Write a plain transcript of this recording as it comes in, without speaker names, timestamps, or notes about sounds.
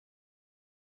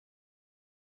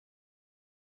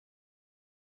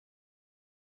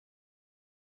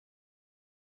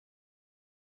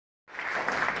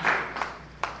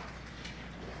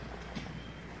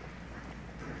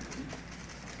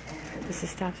this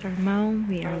is Staff Sergeant Moe.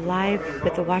 We are live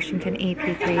with the Washington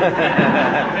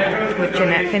AP3 with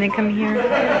Jeanette Finicum here.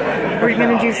 We're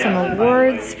going to do some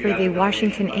awards for the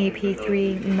Washington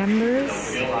AP3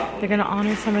 members. They're going to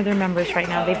honor some of their members right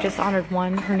now. They've just honored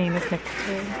one. Her name is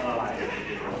Nicole.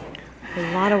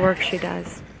 A lot of work she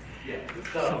does.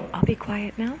 So I'll be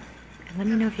quiet now and let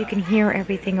me know if you can hear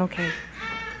everything okay.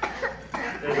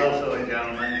 There's also a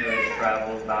gentleman who has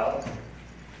traveled about,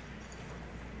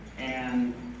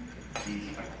 and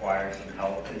he's acquired some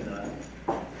help in the,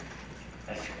 I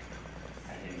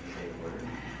didn't say a word.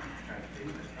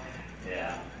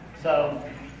 Yeah. So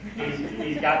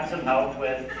he's gotten some help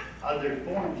with other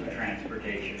forms of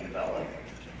transportation developed.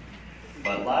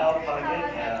 But Lyle Puckett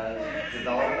has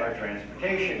developed our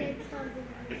transportation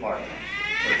department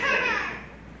per se,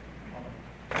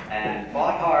 and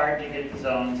fought hard to get the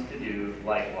zones to do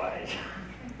likewise.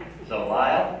 So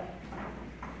Lyle?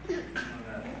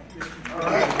 All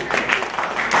right.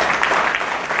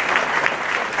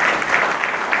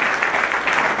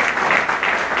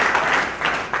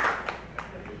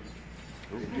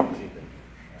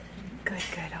 Good,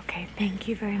 good. Okay. Thank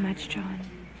you very much, John.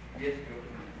 It's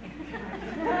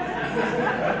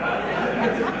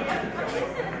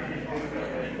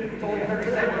only 30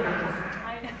 seconds.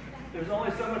 There's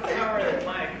only so much power in that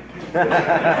mic.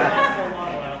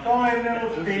 It's only a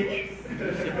little speech.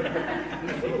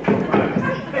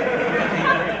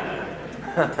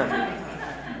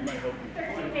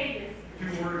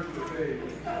 Two words per page.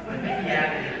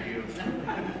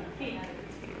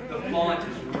 The font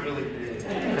is really big.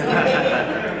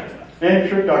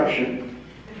 Introduction.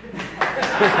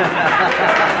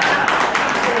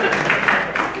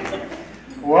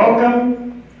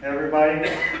 Welcome, everybody.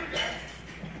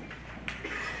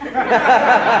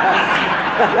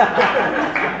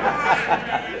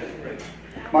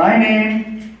 My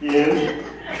name is...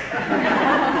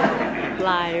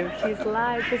 Live. He's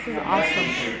live. This is awesome.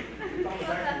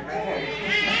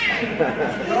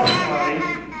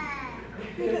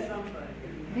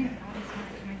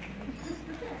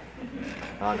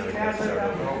 Oh, no, we got started.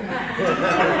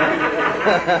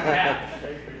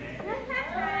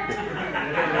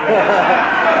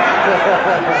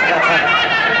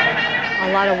 A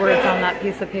lot of words on that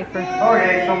piece of paper.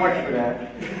 Okay, so much for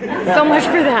that. So much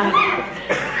for that.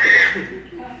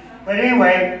 But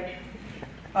anyway,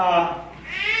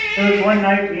 there was one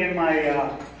night me and my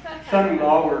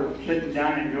son-in-law were sitting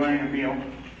down enjoying a meal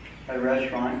at a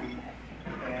restaurant,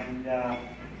 and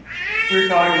we were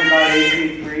talking about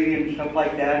AP3 and stuff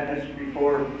like that. This is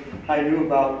before I knew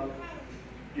about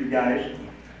you guys.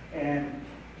 And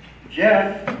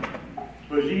Jeff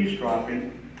was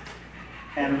eavesdropping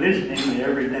and listening to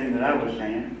everything that I was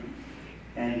saying.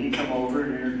 And he come over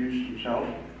and introduced himself,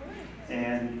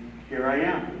 and here I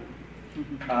am.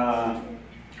 A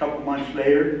couple months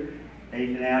later,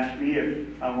 Nathan asked me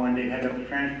if I wanted to head up the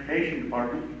transportation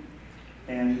department.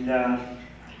 And I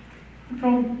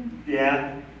told him,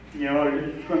 yeah, you know,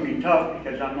 it's going to be tough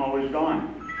because I'm always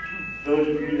gone. Those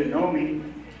of you that know me,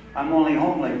 I'm only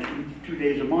home like two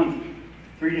days a month,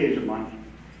 3 days a month.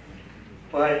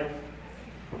 But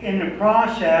in the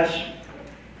process,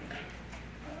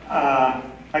 I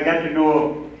got to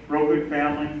know a real good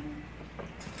family.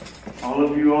 All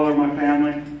of you all are my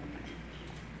family.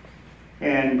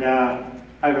 And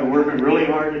I've been working really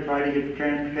hard to try to get the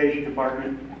transportation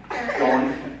department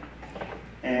going.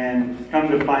 And come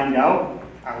to find out,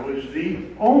 I was the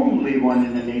only one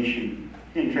in the nation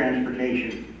in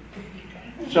transportation.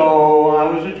 So I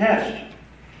was a test.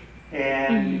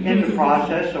 And in the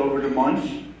process, over the months,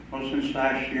 well, since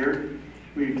last year,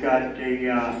 we've got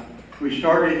we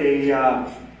started a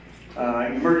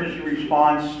emergency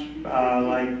response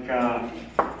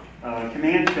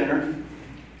command center.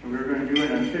 We were going to do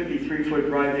it on a 53-foot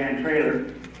dry van trailer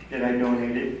that I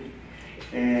donated.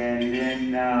 And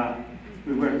then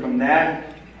we went from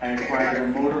that. I acquired a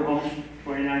motorhome,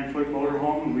 29-foot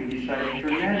motorhome, and we decided to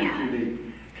turn that into the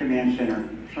command center.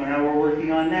 So now we're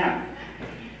working on that.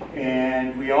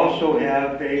 And we also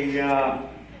have a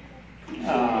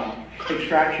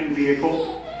extraction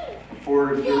vehicle, a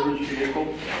forward observance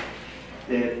vehicle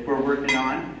that we're working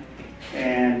on.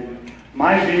 And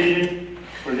my vision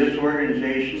for this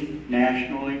organization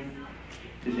nationally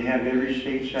is to have every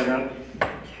state set up,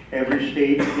 every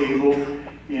state able,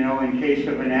 you know, in case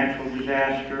of a natural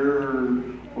disaster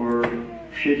or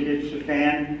shit hits the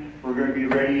fan, we're going to be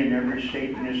ready in every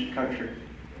state in this country.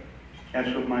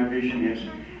 That's what my vision is.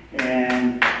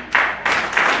 And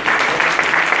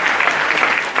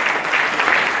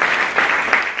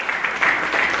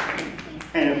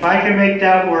if I can make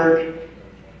that work,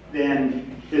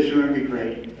 then this is going to be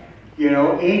great. You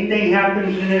know, anything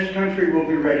happens in this country, we'll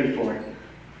be ready for it.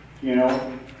 You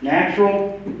know,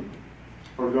 natural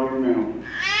or governmental,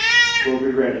 we'll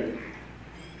be ready.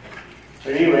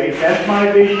 But anyway, that's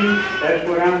my vision. That's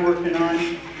what I'm working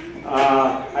on.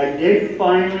 I did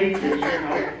finally get some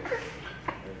help.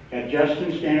 Got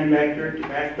Justin standing back there at the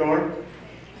back door.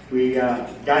 We got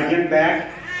him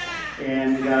back,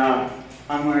 and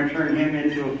I'm going to turn him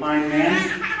into a fine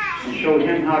man and show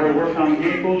him how to work on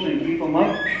vehicles and keep them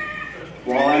up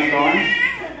while I'm gone.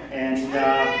 And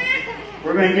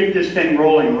we're going to get this thing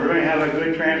rolling. We're going to have a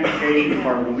good transportation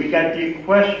department. We got the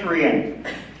equestrian,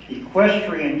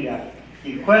 Jeff,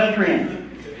 equestrian.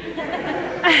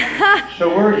 It's a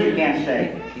word you can't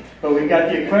say. But we got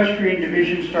the equestrian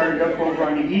division started up over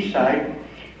on the east side,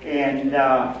 and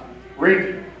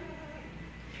Rick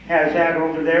has that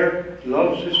over there.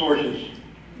 Loves his horses.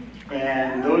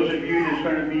 And those of you that's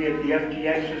going to be at the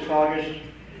FTX this August,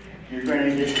 you're going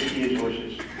to get to see his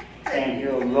horses. And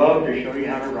he'll love to show you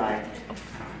how to ride.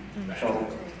 So,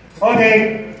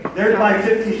 okay, there's my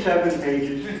 57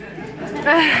 pages.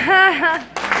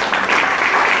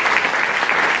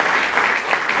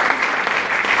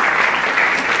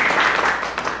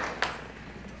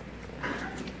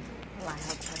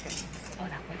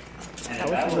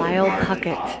 Lyle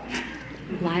Puckett,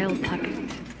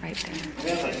 right there.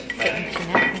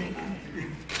 Jeanette Finicum.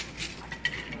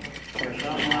 For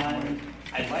someone,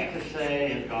 I'd like to say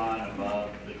has gone above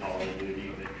the call of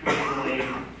duty, but truthfully,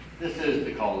 this is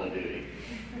the call of duty.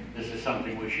 This is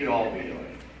something we should all be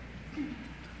doing.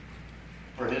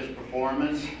 For his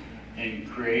performance in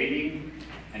creating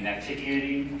and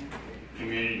executing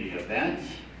community events.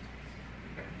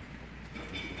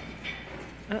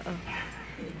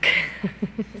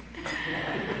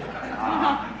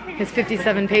 His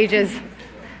 57 pages.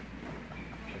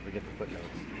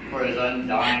 For his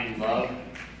undying love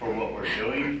for what we're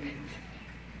doing,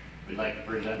 we'd like to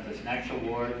present this next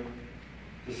award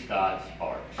to Scott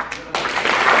Sparks. Up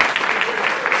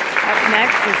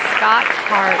next is Scott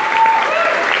Sparks.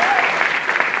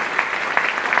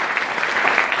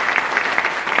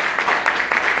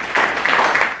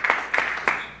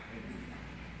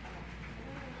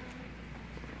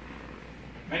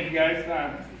 Thank you guys.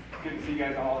 Good to see you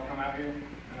guys all come out here.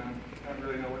 I don't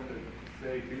really know what to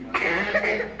say too much.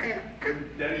 We're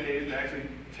dedicated to actually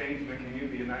changing the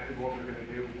community, and that is what we're going to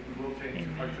do. We will change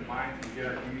hearts and minds and get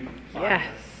our community.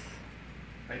 Yes.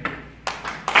 Thank you.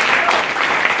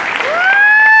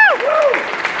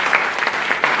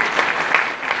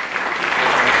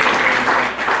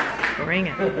 Bring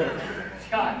it.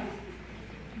 Scott.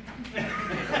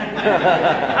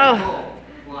 Oh.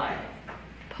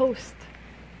 Post.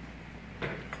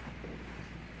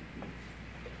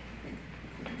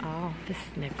 Oh, this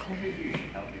is Nicole.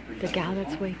 The gal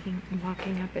that's walking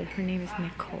up, her name is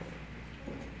Nicole.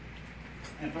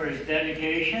 And for his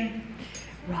dedication,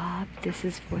 Rob, this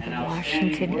is for the and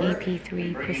Washington outstanding AP3 work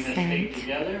in bringing the state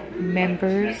together,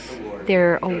 members. next award.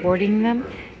 They're awarding them,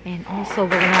 and also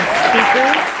we're going to have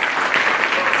speakers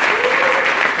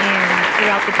and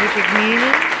throughout the Patriot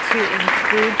community to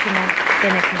include Jeanette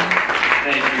Finicum.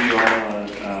 Thank you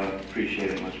all. Appreciate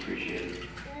it, much appreciated.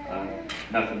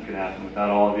 Nothing could happen without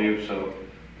all of you, so it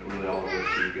really all goes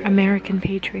to you guys. American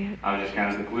Patriot. I was just kind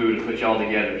of the glue to put you all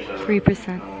together, so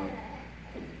 3%.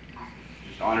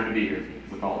 Just honored to be here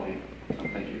with all of you. So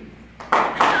thank you.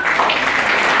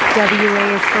 WA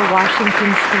is for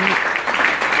Washington State.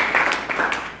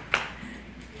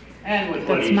 And with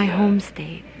what That's he my said, home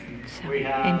state. So, we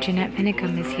have and Jeanette some people Finicum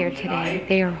in the is here room today. tonight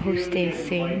They are who didn't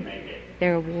hostessing quite make it.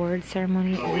 their award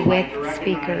ceremony So we'd like to with recognize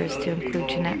speakers those to include people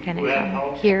Jeanette who have Finicum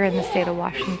helped here in the state of this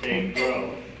Washington. state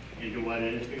grow into what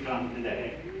it has become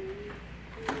today.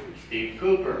 Steve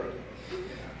Cooper.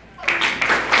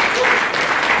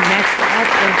 Next up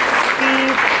is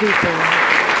Steve Cooper.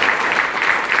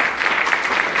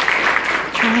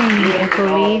 Trying, He has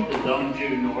Echoey. developed the Zone 2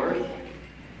 North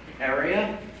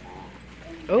area.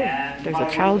 Oh, and there's a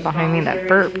probably child the behind me that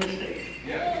strongest areas in burped. the state.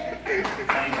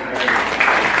 Thank you very much.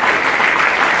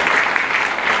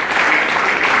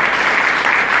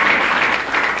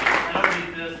 I don't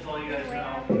need this, all you guys know.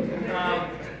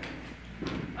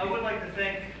 I would like to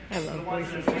thank I love the ones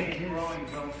that voices have like made his. growing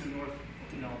Zone 2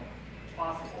 North,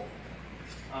 possible.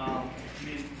 I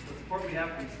mean, the support we have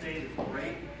from the state is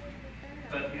great,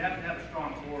 but you have to have a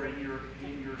strong core in your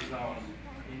zone,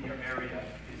 in your area.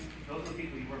 Those are the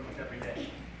people you work with every day.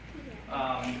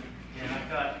 And I've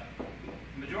got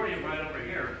the majority of them right over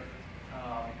here.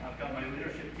 I've got my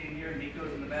leadership team here.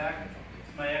 Nico's in the back.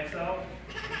 It's my XO.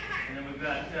 And then we've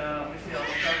got, let me see, I'll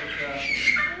start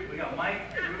with, we got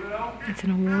Mike Rubido. It's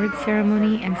an award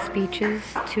ceremony and speeches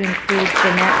to include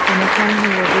Jeanette Finicum, who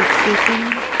will be speaking.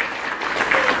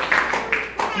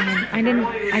 And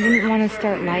I didn't want to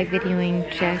start live videoing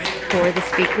just for the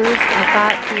speakers. I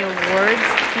thought the awards,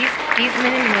 these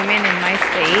men and women in my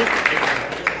state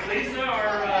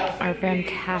are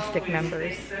fantastic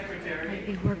members.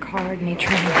 They work hard and they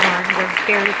train hard. They're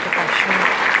very professional.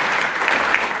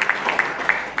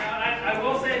 I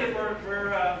will say that we're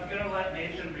going to let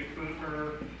Nathan recruit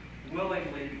her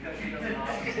willingly because she does an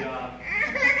awesome job.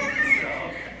 So,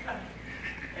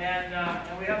 and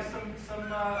we have some others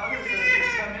that have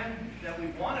just come in that we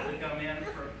wanted to come in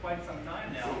for quite some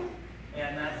time now,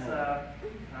 and that's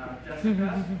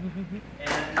Jessica.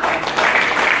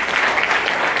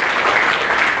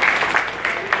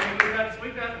 And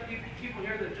we've got a few people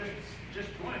here that just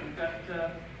joined. We've got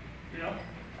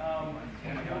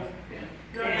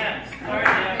Dan. Sorry,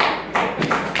 Dan.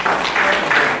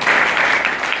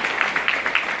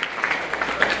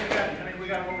 We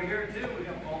got over here too. We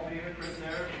got Paul here, Chris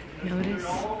there. Notice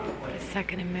the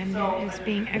Second Amendment is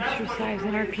being exercised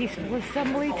in our peaceful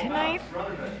assembly tonight.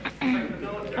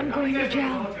 I'm going to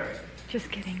jail.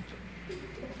 Just kidding.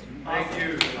 Thank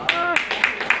you.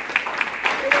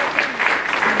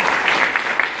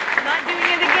 Not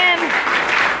doing it again.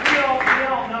 We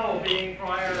all know, being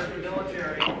prior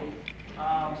military,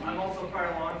 I'm also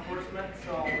prior law enforcement,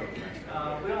 so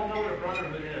we all know what a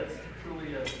brotherhood is. It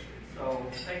truly is. So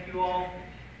thank you all,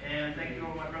 and thank you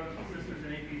all my brothers and sisters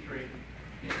in AP3.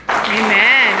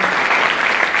 Amen.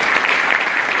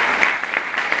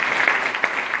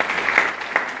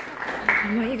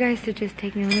 I want you guys to just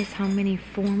take notice how many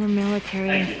former military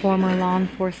and former law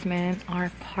enforcement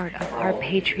are part of our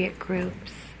Patriot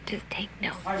groups. Just take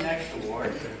note. Our next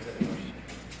award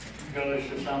goes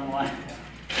to someone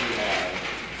who has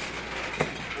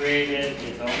created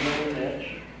his own little niche.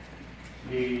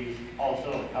 He's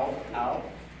also helped out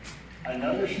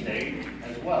another state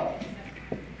as well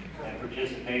and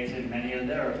participates in many of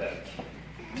their events.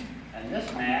 And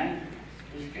this man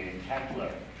is James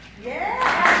Heckler. Next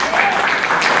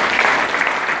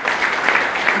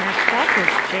up is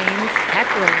James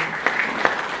Heckler.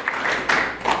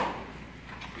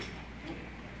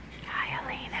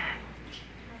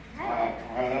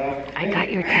 I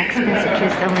got your text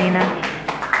messages, Elena.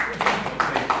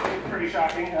 Pretty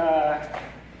shocking. I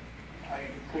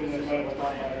couldn't have put it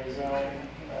without my zone.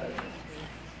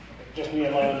 Just me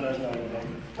alone, there's no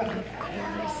one.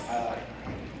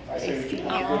 I say we do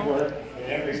good work in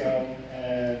every zone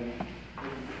and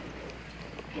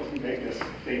just make this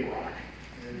big rock.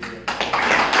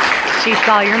 She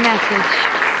saw your message.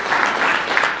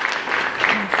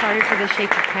 Sorry for the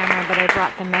shaky camera, but I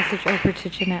brought the message over to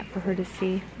Jeanette for her to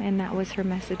see, and that was her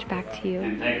message back to you.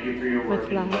 And thank you for your work With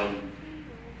in love. going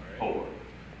forward.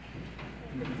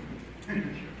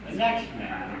 The next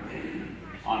man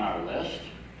on our list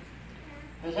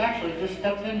has actually just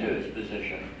stepped into his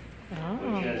position,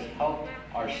 which has helped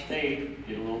our state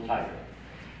get a little tighter.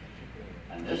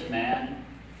 And this man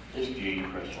is Gene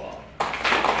Criswell.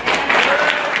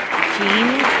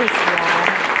 Gene Criswell.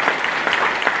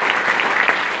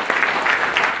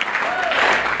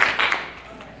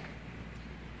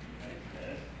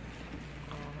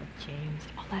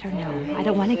 Let her know. I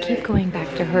don't want to keep going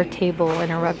back to her table,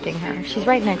 interrupting her. She's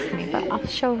right next to me, but I'll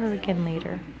show her again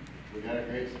later.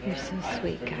 You're so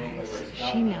sweet, guys.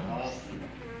 She knows.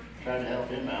 Trying to help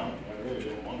him out. I really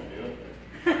didn't want to do it.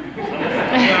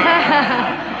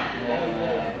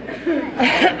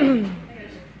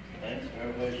 Thanks for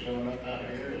everybody showing up out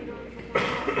here and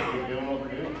keep doing what we're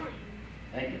doing.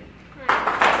 Thank you.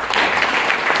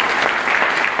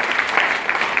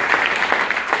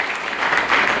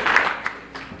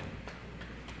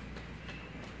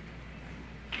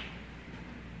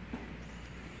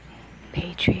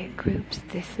 Patriot groups,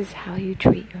 this is how you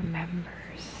treat your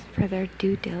members for their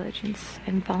due diligence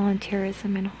and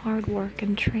volunteerism and hard work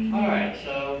and training. All right,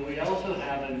 so we also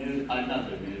have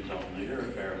another new zone leader,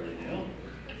 fairly new.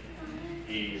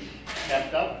 He's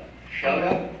stepped up, showed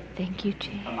up, Thank you,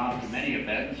 James. come out to many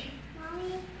events,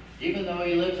 even though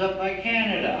he lives up by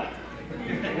Canada.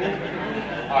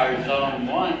 Our Zone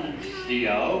 1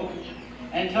 CO,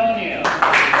 Antonio.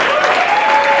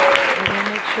 I'm going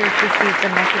to make sure she sees the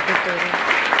messages later.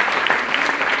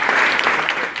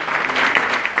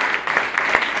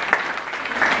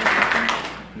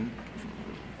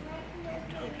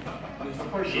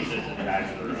 Of course she sits in the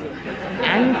back of the room.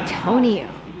 Antonio.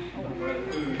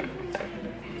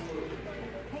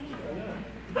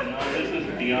 You know, this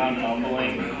is beyond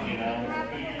humbling, you know.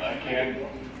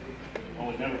 I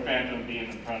was never phantom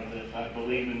being in front of this. I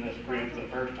believe in this group. The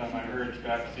first time I heard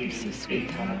Scott Seaton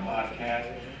speak on a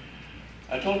podcast,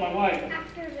 I told my wife,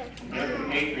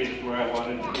 American Patriots is where I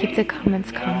wanted to be. Keep the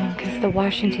comments coming because the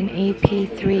Washington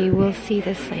AP3 will see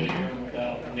this later.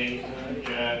 Without Nathan,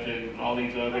 Jeff, and all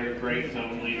these other great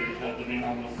zone leaders helping me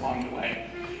along the way.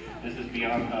 This is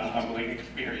beyond a humbling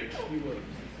experience.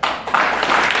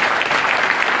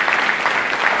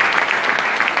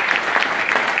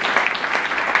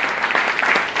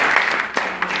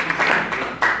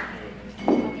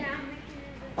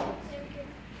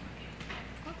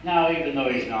 Now, even though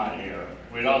he's not here,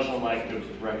 we'd also like to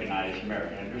recognize Mayor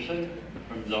Henderson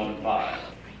from Zone 5.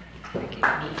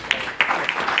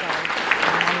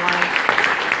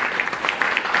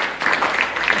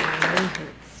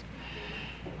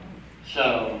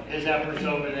 So, his efforts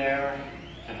over there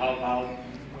to help out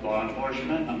law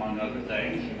enforcement, among other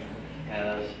things,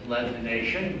 has led the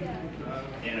nation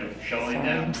in showing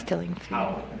them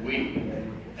how we,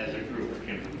 as a group,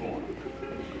 can perform.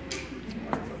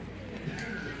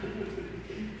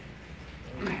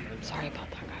 Sorry about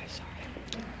that, guys.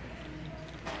 Sorry.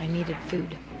 I needed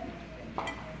food.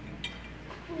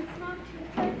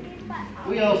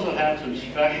 We also have some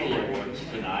special awards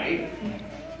tonight.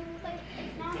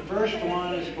 The first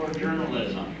one is for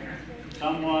journalism.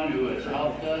 Someone who has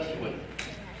helped us with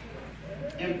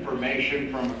information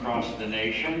from across the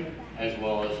nation as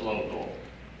well as local.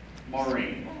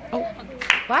 Maureen. Oh,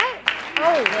 what?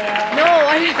 Oh, no.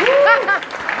 I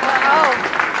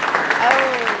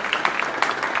oh.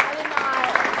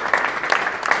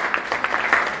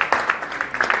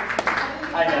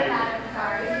 I know.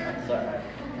 Sorry. Sorry.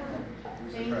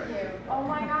 Thank you. Oh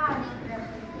my gosh. Thank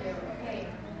you. Okay.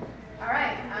 All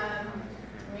right. I'm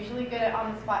usually good at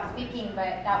on-the-spot speaking,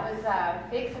 but that was a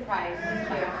big surprise. Thank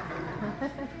you.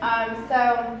 So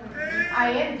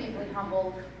I am deeply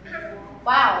humbled.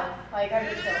 Wow. Like I'm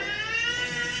just choked.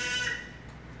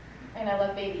 And I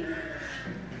love babies.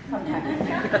 Sometimes.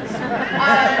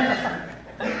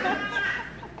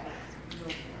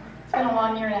 It's been a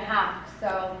long year and a half,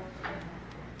 so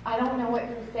I don't know what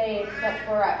to say except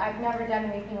for I've never done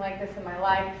anything like this in my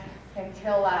life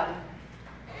until our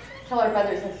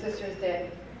brothers and sisters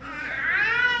did.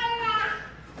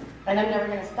 And I'm never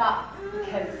going to stop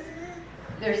because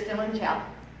they're still in jail.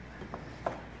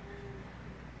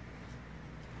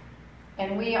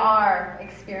 And we are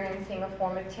experiencing a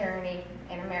form of tyranny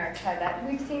in America that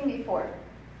we've seen before.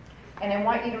 And I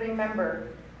want you to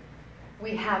remember,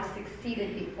 we have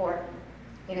succeeded before.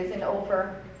 It isn't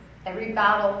over. Every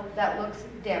battle that looks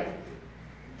dim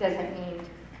doesn't mean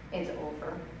it's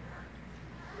over.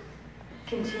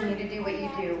 Continue to do what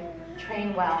you do.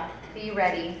 Train well. Be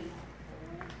ready.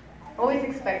 Always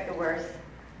expect the worst,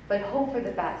 but hope for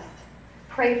the best.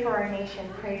 Pray for our nation.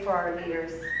 Pray for our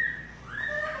leaders.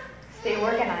 Stay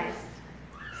organized.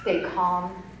 Stay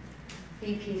calm.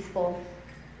 Be peaceful.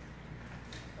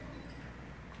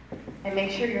 And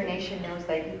make sure your nation knows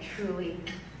that you truly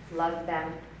love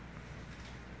them.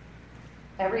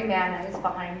 Every man that is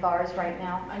behind bars right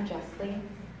now unjustly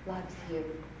loves you.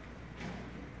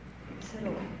 Sit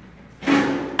away.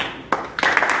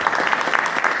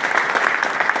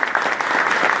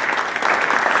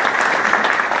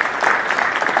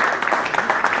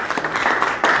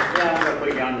 Yeah, I'm going to put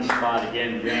you on the spot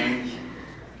again, James.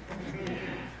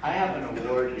 I have an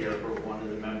award here for one of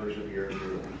the members of your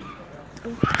group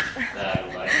that I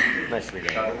would like to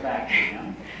shuttle back to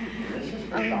him. This is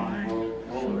for Sean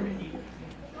Woolery.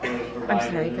 I'm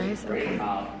sorry, guys. Great Okay.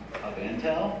 amount of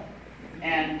intel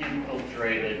and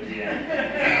infiltrated the enemy.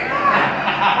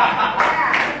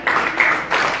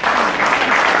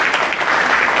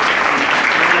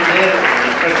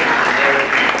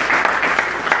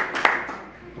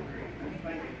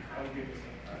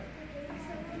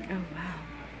 Oh, wow.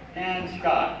 And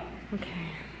Scott, Okay.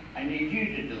 I need you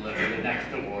to deliver the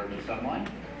next award to someone.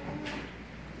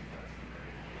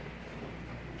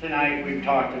 Tonight we've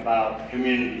talked about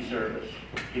community service,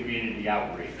 community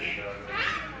outreach.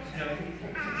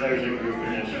 There's a group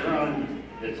in this room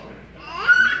that's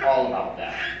all about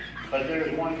that. But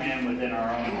there's one man within our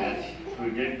own midst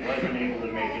who wasn't able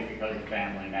to make it because of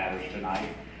family matters tonight,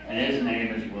 and his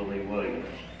name is Willie Williams,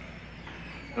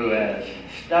 who has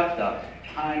stepped up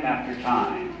time after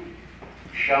time,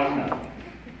 shown up,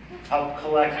 helped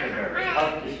collect the berries,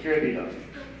 helped distribute them,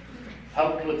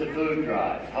 helped with the food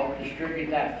drive, helped distribute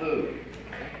that food.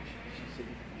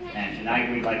 And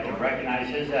tonight we'd like to recognize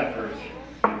his efforts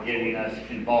in getting us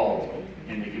involved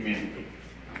in the community.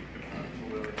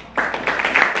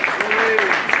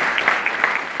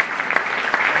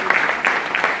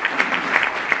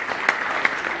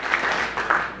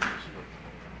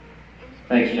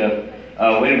 Thanks, Jeff.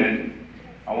 Wait a minute.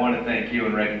 I want to thank you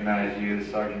and recognize you,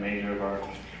 the Sergeant Major of our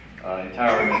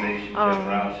entire organization, Jeff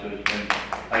Rouse, who has been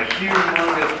a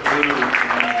humongous glue.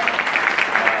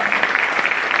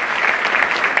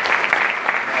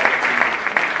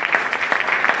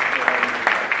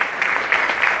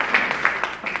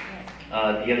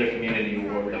 The other community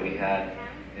award that we had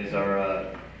is our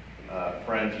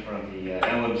friends from the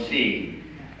LMC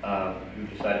who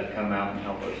decided to come out and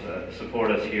help us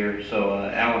support us here. So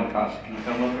Alan Costa, can you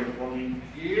come up here for me?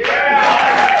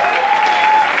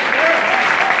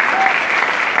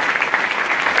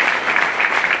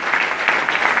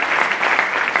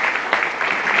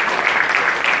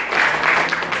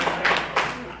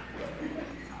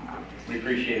 We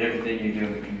appreciate everything you do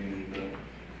in the community, Bill.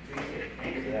 Thank you.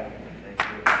 Thank you.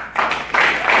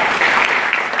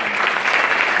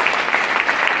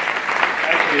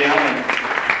 Actually, Alan,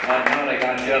 now that I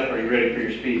got you up, are you ready for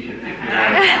your speech? All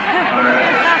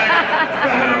right.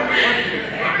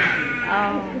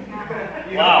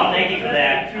 Wow, thank you for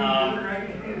that.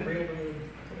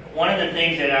 One of the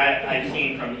things that I've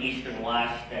seen from East and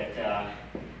West that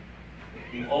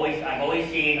I've always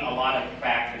seen a lot of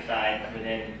fratricide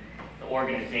within the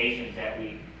organizations that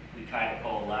we try to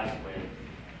coalesce with.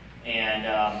 And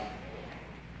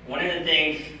one of the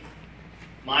things,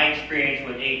 my experience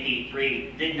with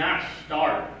APIII did not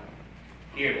start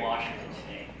here in Washington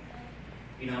State.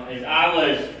 You know, as I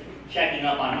was checking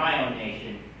up on my own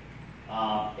nation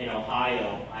in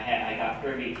Ohio, I got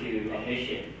privy to a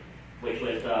mission, which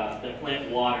was the Flint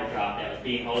water drop that was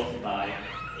being hosted by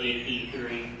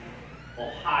APIII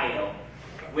Ohio,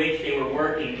 which they were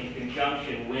working in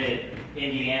conjunction with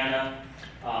Indiana,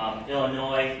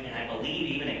 Illinois, and I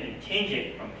believe even a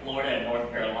contingent from Florida and North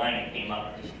Carolina came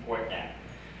up to support that.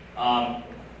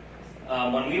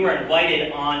 When we were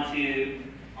invited onto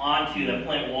the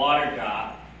Flint water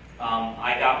drop,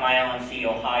 I got my LMC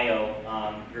Ohio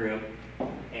group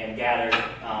and gathered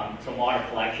some water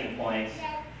collection points,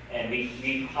 and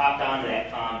we hopped onto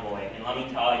that convoy. And let me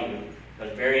tell you, it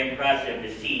was very impressive to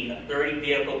see a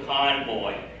 30-vehicle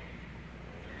convoy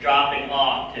dropping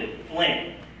off to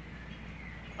Flint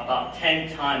about 10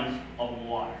 tons of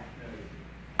water.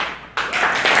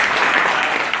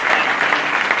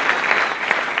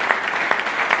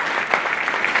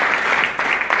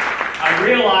 I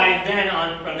realized then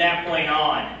from that point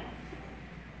on,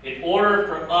 in order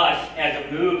for us as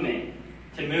a movement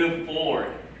to move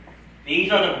forward,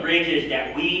 these are the bridges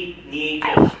that we need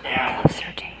to establish,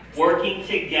 working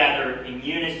together in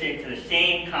unison to the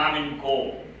same common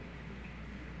goal.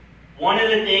 One of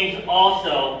the things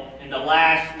also in the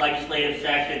last legislative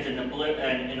sessions and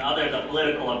other the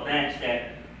political events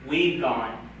that we've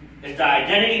gone is the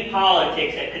identity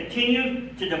politics that continue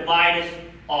to divide us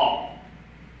all.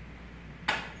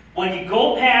 When you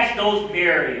go past those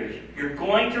barriers, you're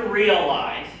going to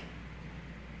realize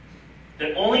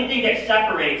the only thing that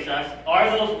separates us are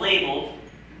those labels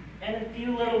and a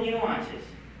few little nuances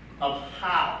of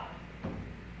how.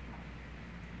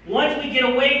 Once we get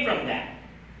away from that,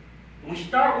 when we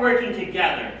start working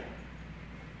together,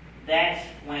 that's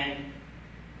when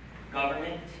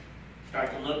governments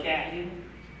start to look at you,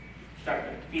 start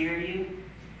to fear you,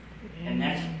 and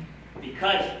that's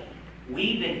because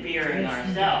we've been fearing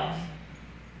ourselves.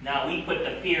 Now we put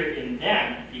the fear in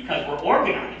them because we're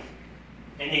organized,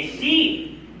 and they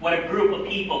see what a group of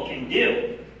people can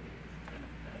do.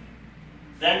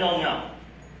 Then they'll know.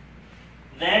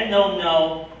 Then they'll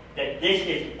know that this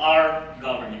is our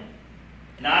government.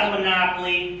 Not a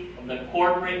monopoly of the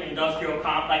corporate industrial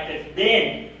complex that's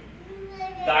been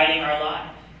guiding our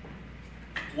lives.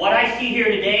 What I see here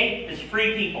today is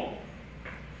free people.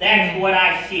 That's what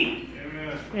I see.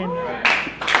 Amen.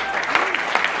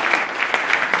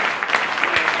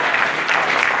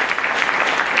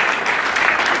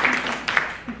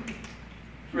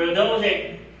 For those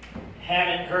that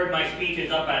haven't heard my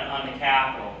speeches up on the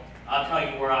Capitol, I'll tell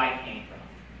you where I came from.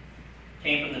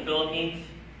 Came from the Philippines.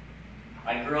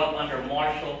 I grew up under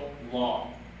martial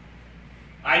law.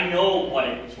 I know what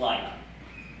it was like.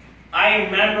 I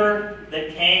remember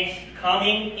the tanks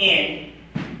coming in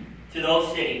to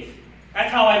those cities.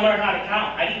 That's how I learned how to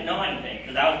count. I didn't know anything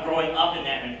because I was growing up in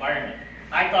that environment.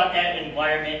 I thought that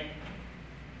environment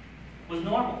was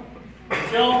normal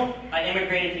until I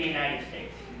immigrated to the United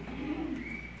States.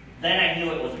 Then I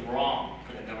knew it was wrong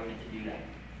for the government to do that.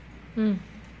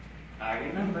 I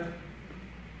remember.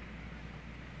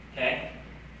 Okay?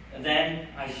 And then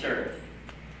I served.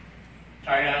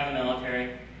 Tired out of the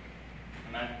military.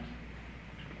 Amen.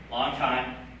 Long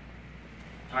time.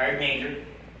 Tired major.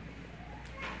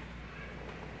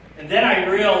 And then I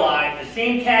realized the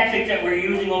same tactics that we're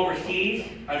using overseas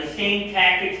are the same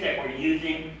tactics that we're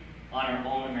using on our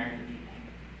own American people.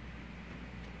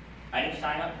 I didn't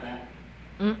sign up for that.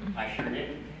 I sure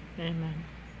didn't. Amen.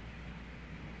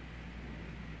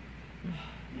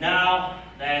 Now,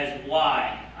 that is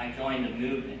why I joined the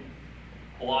movement,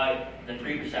 the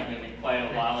 3% movement, quite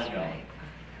a while ago. Right.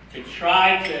 To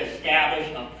try to establish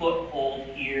a foothold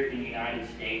here in the United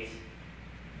States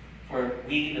for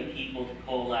we the people to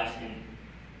coalesce and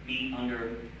be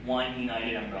under one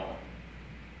united umbrella.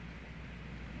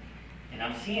 And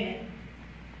I'm seeing it.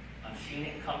 I'm seeing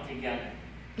it come together.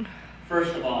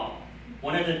 First of all,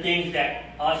 one of the things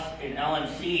that us in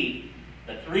LMC,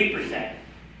 the 3%,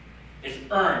 is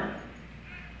earned.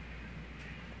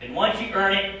 And once you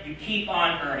earn it, you keep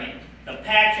on earning. The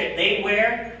patch that they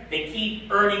wear, they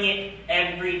keep earning it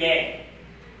every day.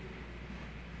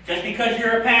 Just because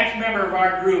you're a patch member of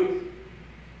our group,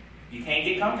 you can't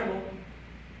get comfortable.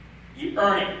 You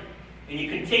earn it, and you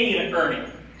continue to earn it.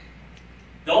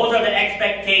 Those are the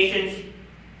expectations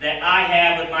that I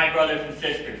have with my brothers and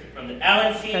sisters, from the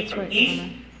LNC, That's from right, east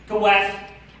Mama. to west,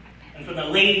 and from the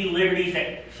Lady Liberties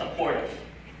that support us.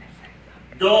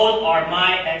 Those are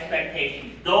my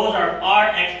expectations. Those are our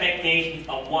expectations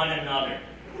of one another.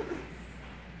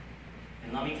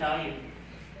 And let me tell you,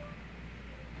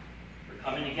 we're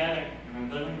coming together, and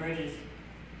we're building bridges,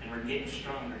 and we're getting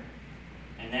stronger.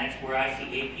 And that's where I see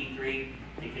AP3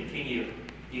 to continue.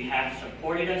 You have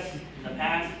supported us in the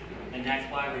past, and that's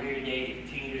why we're here today, to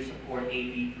continue to support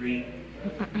AP3.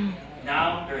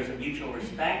 Now there is a mutual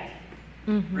respect,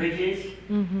 bridges,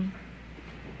 and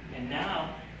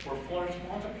now we're force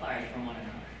multipliers from one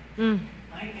another.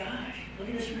 My gosh, look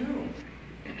at this room.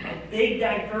 A big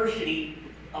diversity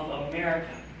of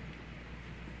America.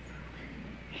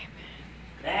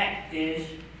 That is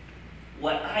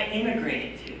what I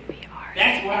immigrated to. We are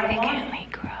That's what I wanted. significantly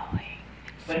growing.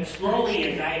 But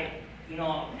slowly, as I,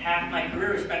 half my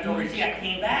career was spent overseas, I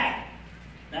came back.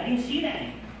 And I didn't see that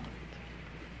anymore.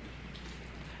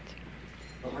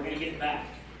 But we're going to get it back.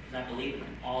 Because I believe in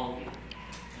all of you.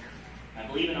 I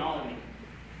believe in all of you.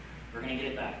 We're going to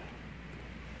get it back.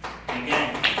 And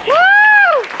again,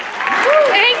 Woo!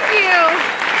 Thank you.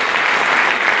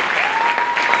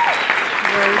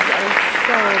 Words are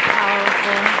so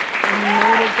powerful and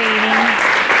motivating.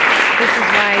 This is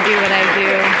why I do what I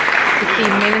do. To see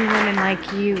men and women like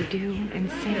you do and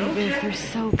say this, they're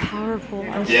so powerful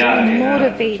and so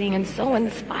motivating and so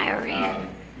inspiring. I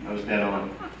was dead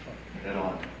on. Dead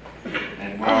on.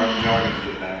 And we are going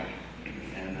to get back.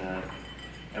 And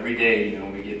every day,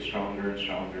 we get stronger and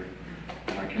stronger.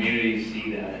 And our communities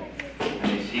see that. And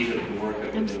they see the work that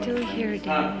we're doing. I'm still here,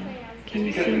 Dan. Can you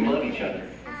It's because see we me? love each other.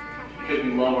 It's because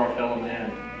we love our fellow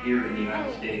man here in the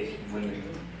United States, women.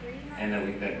 And that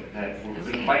we're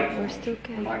going to fight for We're still them.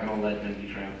 good. We're not going to let them be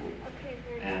trampled.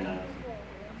 And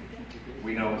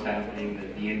we know what's happening,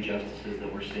 the injustices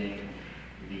that we're seeing.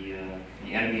 The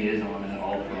enemy is on at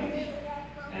all fronts.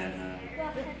 And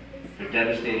they're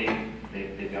devastating.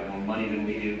 They've got more money than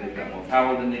we do. They've got more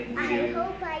power than we do.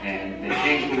 And they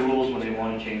change the rules when they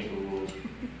want to change the rules.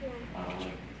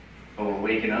 But we're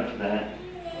waking up to that.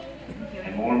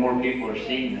 And more people are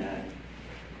seeing that.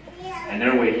 And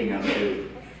they're waking up too.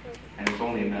 And it's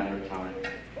only a matter of time.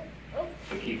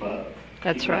 So keep up.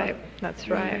 That's Keep right. up. That's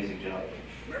You're doing right. an amazing job.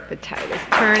 The tide is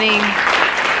turning.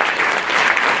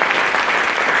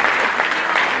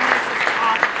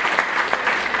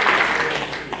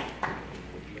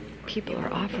 People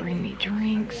are offering me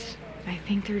drinks. I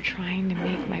think they're trying to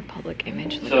make my public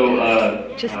image look So,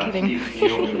 good. Just kidding.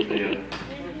 Steve,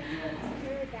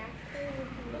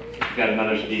 we've got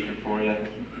another speaker for you.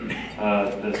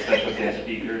 The special guest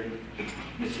speaker,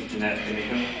 Mrs. Jeanette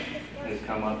Finicum, has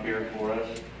come up here for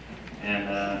us. And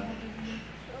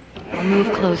I'll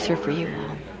move closer for you all.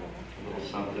 a little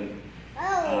something.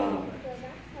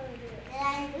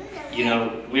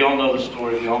 We all know the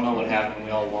story. We all know what happened.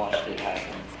 We all watched it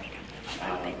happen.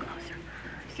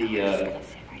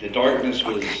 The darkness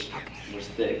was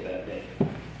thick that day.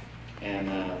 And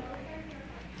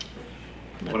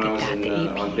when I was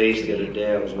on base the other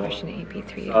day, I was watching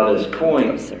AP3. saw this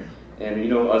coin.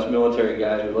 And us military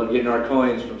guys, we love getting our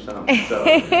coins from something. So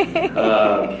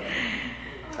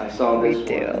I saw this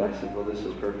one, and I said, well, this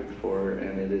is perfect for her.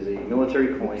 And it is a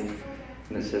military coin,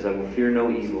 and it says, I will fear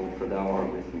no evil, for thou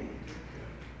art with me.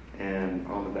 And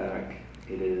on the back,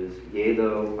 it is, yea,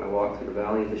 though I walk through the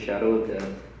valley of the shadow of death,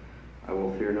 I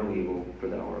will fear no evil, for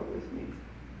thou art with me.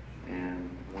 And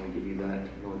I want to give you that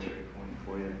military coin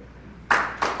for you.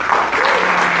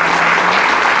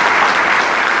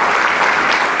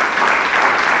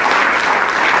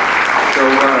 So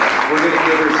we're going to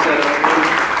get her set up.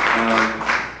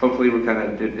 Hopefully,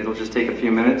 it'll just take a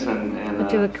few minutes, and We'll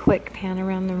do a quick pan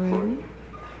around the room.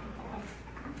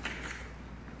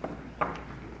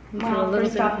 Well,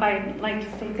 first off, I'd like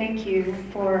to say thank you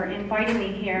for inviting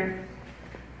me here.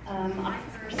 I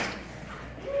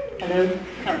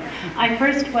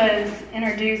first was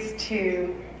introduced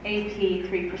to AP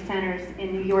 3%ers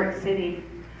in New York City,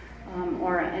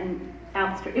 or in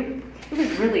outskirts. It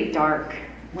was really dark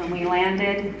when we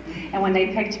landed and when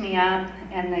they picked me up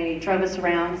and they drove us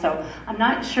around. So I'm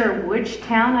not sure which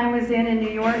town I was in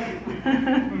New York,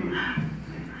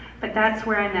 but that's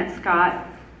where I met Scott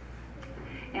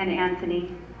and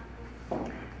Anthony.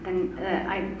 And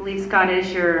I believe Scott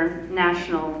is your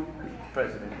national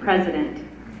president.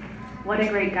 What a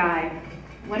great guy.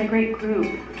 What a great group.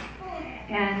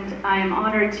 And I'm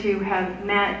honored to have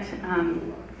met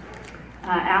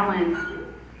Alan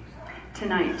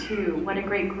tonight too. What a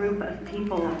great group of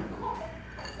people.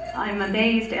 I'm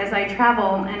amazed as I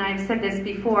travel, and I've said this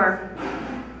before,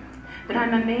 but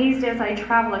I'm amazed as I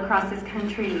travel across this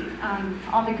country,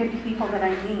 all the good people that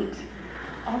I meet,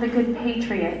 all the good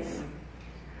patriots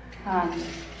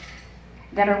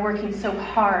that are working so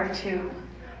hard to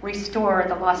restore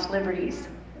the lost liberties.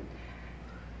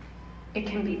 It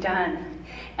can be done.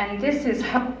 And this is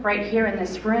hope right here in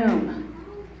this room.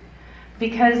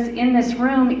 Because in this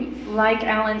room, like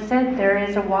Alan said, there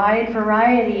is a wide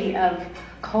variety of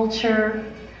culture,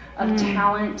 of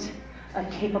talent, of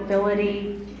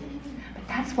capability. But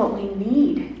that's what we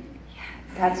need.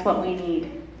 That's what we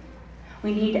need.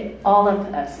 We need all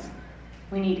of us.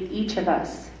 We need each of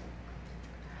us.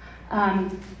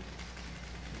 I'm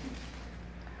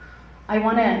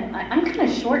kind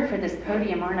of short for this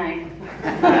podium, aren't I?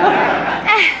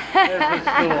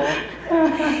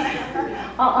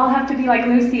 I'll have to be like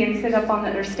Lucy and sit up on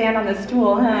or stand on the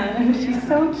stool, huh? She's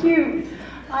so cute.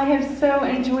 I have so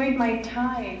enjoyed my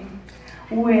time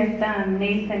with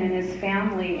Nathan and his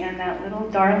family and that little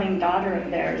darling daughter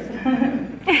of theirs.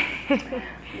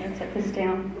 Let's set this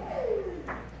down.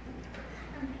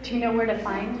 Do you know where to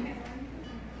find?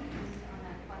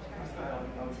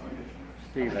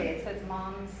 Steven. Okay, it says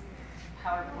Mom's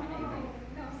PowerPoint, I think,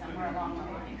 somewhere along the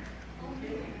line.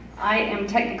 I am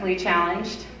technically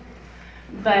challenged,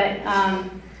 but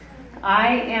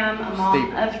I am a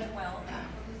mom of 12.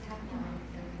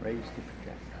 Raised to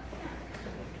protect.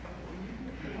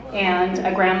 And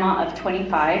a grandma of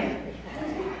 25.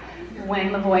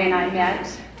 When Lavoy and I met,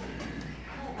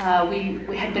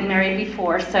 we had been married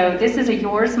before, so this is a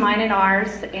yours, mine, and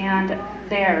ours, and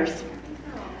theirs.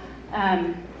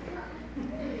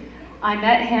 I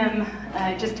met him,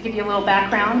 just to give you a little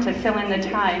background, to fill in the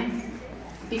time,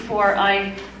 before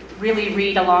I really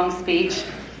read a long speech,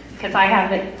 because I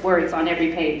have the words on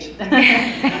every page.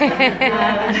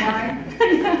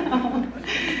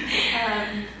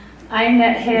 I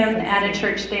met him at a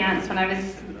church dance when I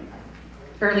was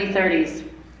early 30s.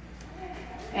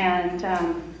 And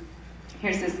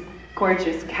here's this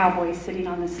gorgeous cowboy sitting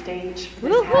on the stage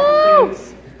with his hat and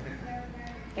boots.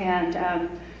 And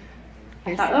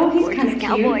I thought, oh, he's kind of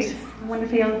cute. I wonder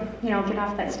if he'll, get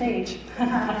off that stage.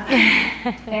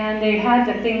 And they had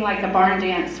the thing like a barn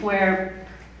dance where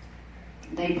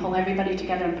they pull everybody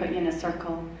together and put you in a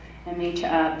circle and meet you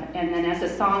up. And then as the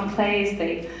song plays,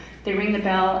 they ring the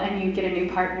bell and you get a new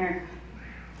partner.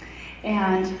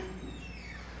 And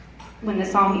when the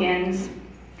song ends,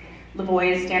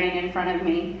 Lavoy is standing in front of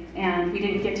me, and we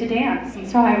didn't get to dance, and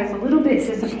so I was a little bit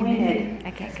disappointed.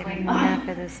 I can't get enough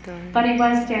of this story. But he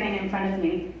was standing in front of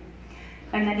me,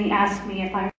 and then he asked me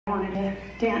if I wanted to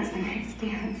dance the next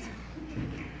dance,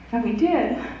 and we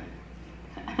did.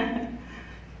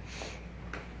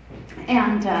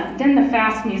 And then the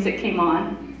fast music came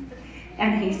on,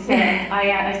 and he said,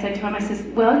 I said to him, I says,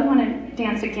 well, you want to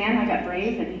dance again? I got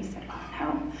brave, and he said, oh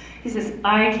no. He says,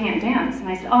 I can't dance. And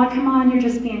I said, oh, come on, you're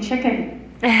just being chicken.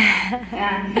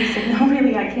 And he said, no,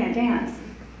 really, I can't dance.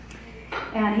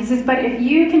 And he says, but if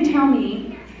you can tell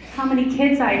me how many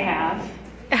kids I have,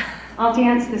 I'll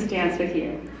dance this dance with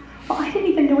you. Well, I didn't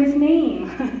even know his name.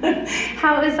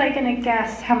 How was I going to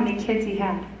guess how many kids he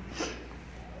had?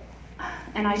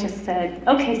 And I just said,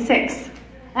 okay, 6.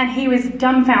 And he was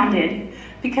dumbfounded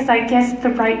because I guessed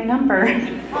the right number.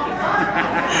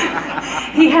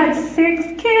 He had 6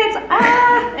 kids.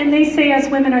 And they say us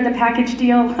women are the package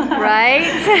deal. Right?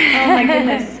 Oh my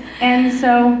goodness. And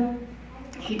so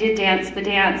he did dance the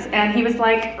dance, and he was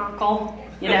like Urkel,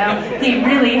 he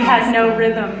really had no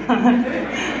rhythm.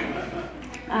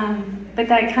 But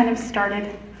that kind of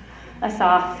started us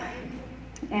off.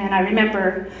 And I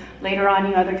remember later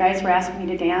on, other guys were asking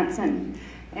me to dance, and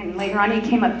later on he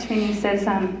came up to me and he says,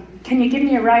 can you give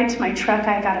me a ride to my truck?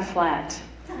 I got a flat.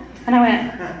 And I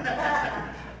went,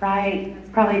 right,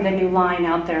 probably the new line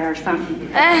out there or something.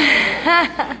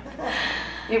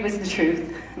 It was the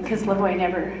truth, because Lavoie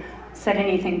never said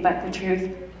anything but the truth.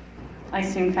 I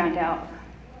soon found out.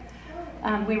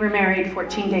 We were married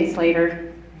 14 days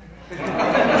later.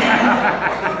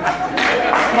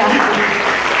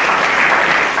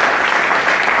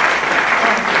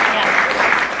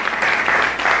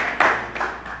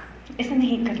 Isn't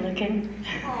he good looking?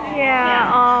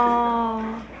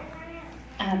 Yeah.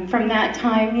 From that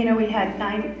time, you know, we had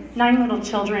nine little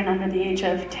children under the age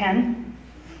of 10.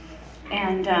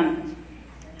 And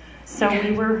so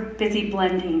we were busy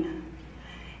blending.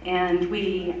 And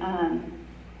we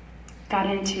got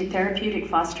into therapeutic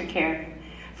foster care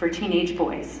for teenage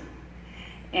boys.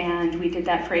 And we did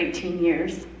that for 18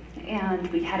 years. And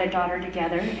we had a daughter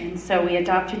together. And so we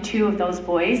adopted 2 of those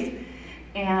boys.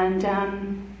 And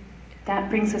that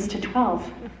brings us to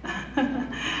 12.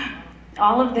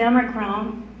 All of them are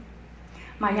grown.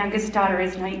 My youngest daughter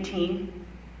is 19,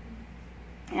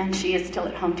 and she is still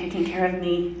at home taking care of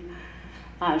me.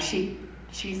 She's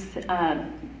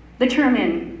the term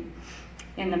in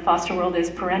the foster world is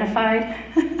parentified,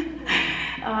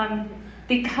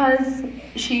 because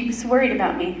she's worried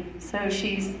about me. So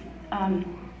she's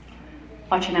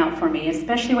watching out for me,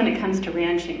 especially when it comes to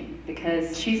ranching,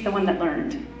 because she's the one that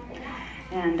learned.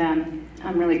 And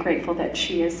I'm really grateful that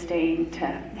she is staying to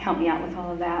help me out with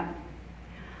all of that.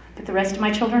 But the rest of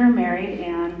my children are married,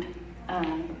 and,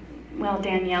 well,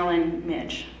 Danielle and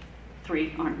Mitch,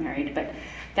 3 aren't married, but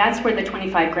that's where the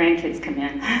 25 grandkids come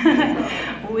in.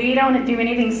 We don't do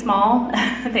anything small.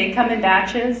 They come in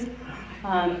batches.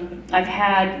 I've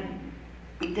had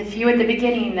the few at the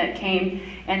beginning that came,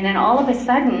 and then all of a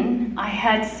sudden, I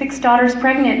had 6 daughters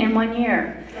pregnant in 1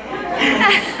 year.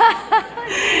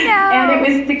 No. And it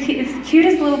was the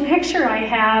cutest little picture I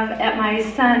have at my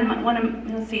son,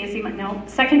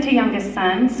 second to youngest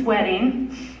son's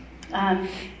wedding.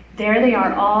 There they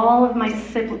are, all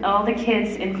the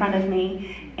kids in front of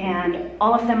me, and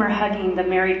all of them are hugging the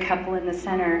married couple in the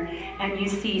center. And you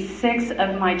see 6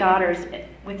 of my daughters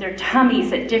with their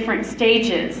tummies at different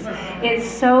stages. It's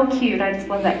so cute. I just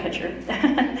love that picture.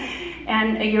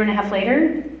 And a year and a half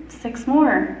later, 6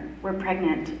 more were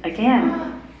pregnant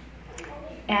again.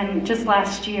 And just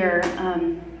last year,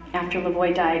 after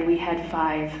Lavoie died, we had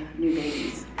 5 new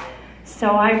babies.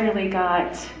 So I really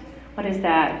got,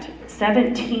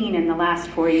 17 in the last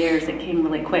 4 years. It came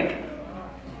really quick.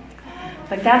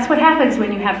 But that's what happens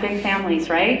when you have big families,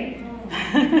 right?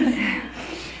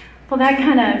 Well, that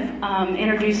kind of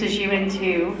introduces you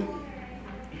into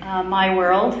my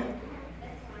world.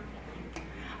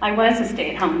 I was a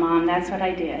stay-at-home mom. That's what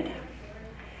I did.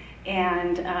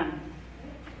 And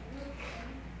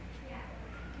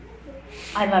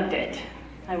I loved it.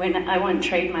 I wouldn't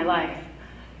trade my life.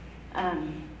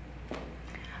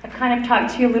 I've kind of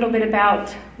talked to you a little bit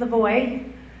about Lavoie.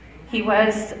 He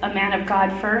was a man of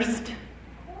God first.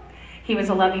 He was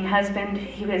a loving husband.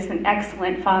 He was an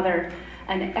excellent father,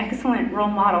 an excellent role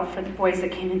model for the boys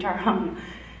that came into our home.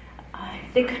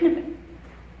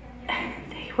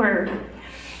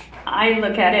 I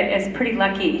look at it as pretty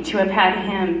lucky to have had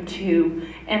him to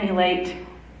emulate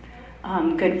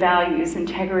good values,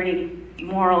 integrity,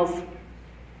 morals,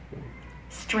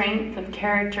 strength of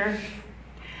character.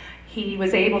 He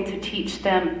was able to teach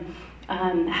them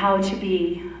how to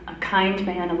be a kind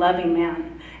man, a loving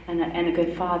man, and a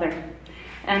good father.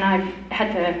 And I've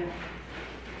had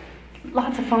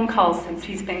lots of phone calls since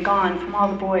he's been gone from all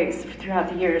the boys throughout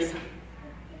the years.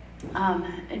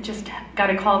 Just got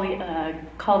a call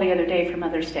the other day for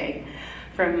Mother's Day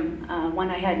from one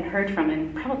I hadn't heard from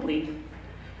in probably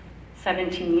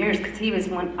 17 years, because he was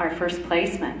our first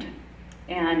placement.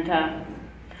 And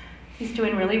he's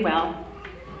doing really well.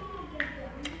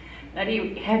 But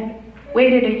he had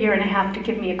waited a year and a half to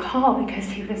give me a call because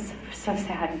he was so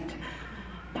saddened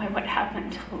by what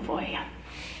happened to Lavoie.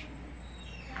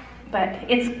 But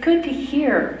it's good to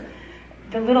hear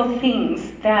the little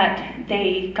things that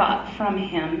they got from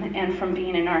him and from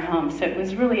being in our home. So it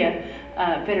was really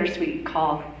a bittersweet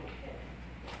call.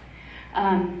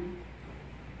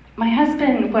 My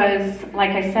husband was,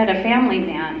 like I said, a family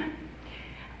man.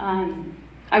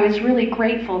 I was really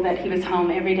grateful that he was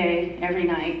home every day, every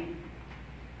night,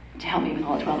 to help me with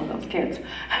all 12 of those kids.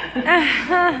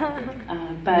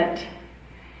 But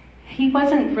he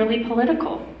wasn't really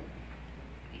political.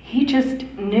 He just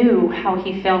knew how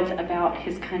he felt about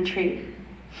his country.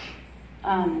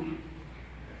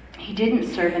 He didn't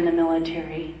serve in the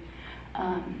military,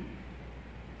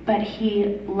 but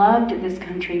he loved this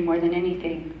country more than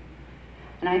anything.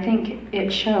 And I think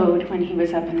it showed when he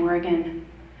was up in Oregon.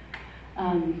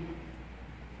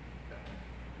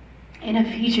 In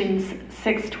Ephesians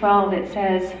 6:12 it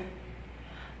says,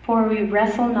 For we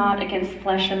wrestle not against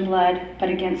flesh and blood, but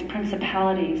against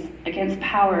principalities, against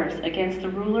powers, against the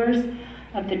rulers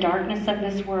of the darkness of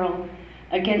this world,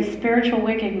 against spiritual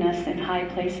wickedness in high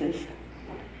places.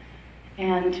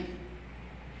 And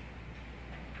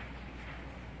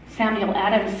Samuel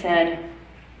Adams said,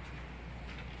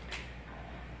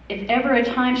 if ever a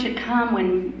time should come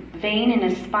when vain and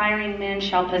aspiring men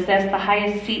shall possess the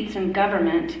highest seats in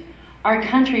government, our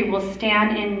country will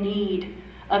stand in need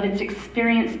of its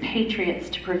experienced patriots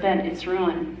to prevent its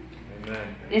ruin.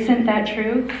 Amen. Isn't that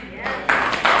true? Yes.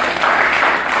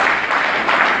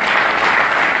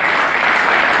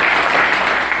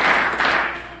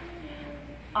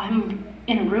 I'm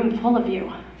in a room full of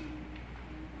you.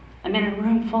 I'm in a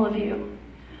room full of you.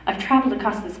 I've traveled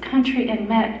across this country and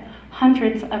met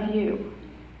hundreds of you.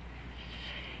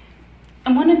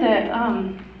 And one of the,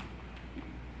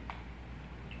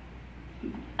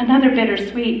 another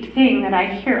bittersweet thing that I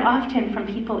hear often from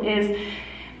people is,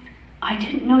 I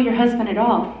didn't know your husband at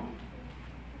all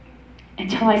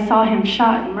until I saw him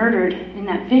shot and murdered in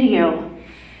that video.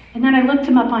 And then I looked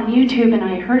him up on YouTube and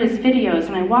I heard his videos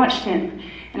and I watched him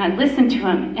and I listened to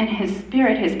him, and his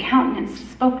spirit, his countenance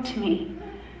spoke to me.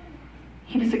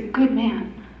 He was a good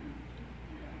man.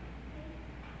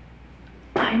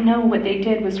 I know what they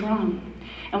did was wrong.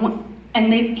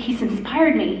 He's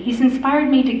inspired me. He's inspired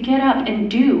me to get up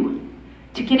and do,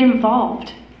 to get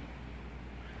involved.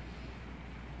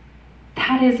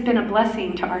 That has been a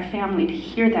blessing to our family to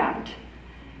hear that.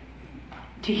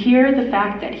 To hear the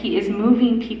fact that he is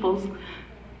moving people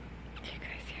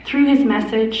through his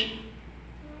message,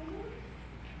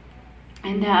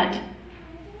 and that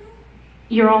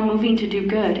you're all moving to do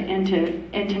good and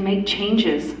to make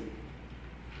changes.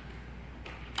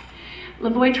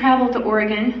 LaVoy traveled to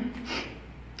Oregon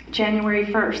January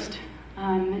 1st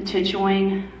to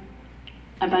join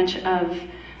a bunch of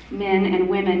men and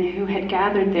women who had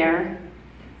gathered there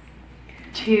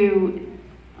to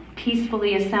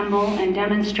peacefully assemble and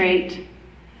demonstrate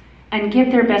and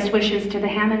give their best wishes to the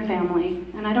Hammond family.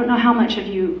 And I don't know how much of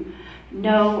you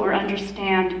know or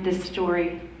understand this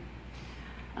story,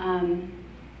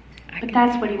 but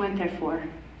that's what he went there for.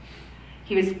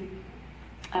 He was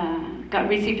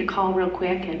received a call real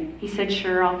quick, and he said,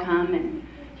 sure, I'll come, and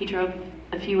he drove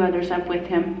a few others up with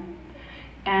him,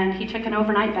 and he took an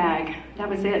overnight bag. That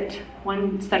was it,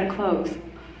 one set of clothes.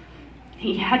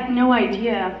 He had no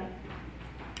idea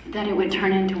that it would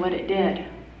turn into what it did,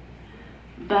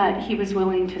 but he was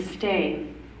willing to stay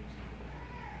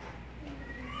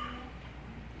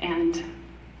and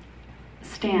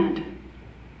stand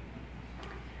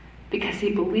because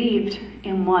he believed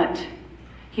in what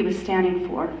he was standing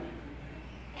for.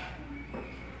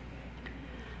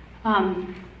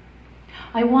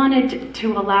 I wanted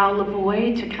to allow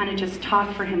LaVoy to kind of just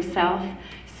talk for himself,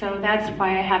 so that's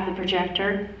why I have the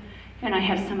projector, and I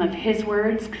have some of his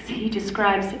words, because he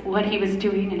describes what he was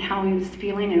doing and how he was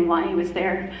feeling and why he was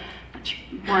there much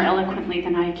more eloquently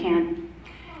than I can.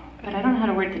 But I don't know how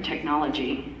to work the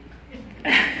technology.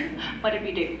 What did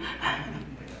we do?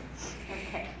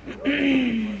 Okay.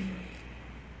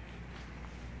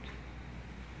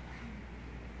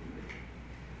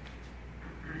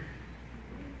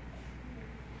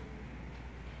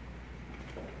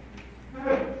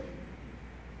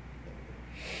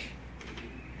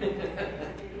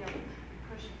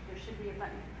 There should be a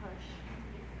button to push.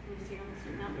 Can you see on the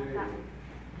screen? No, not that one.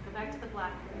 Go back to the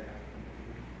black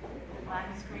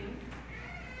screen.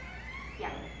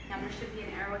 Yeah. Now there should be an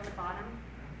arrow at the bottom.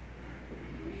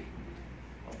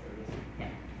 Yeah.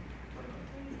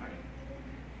 Sorry.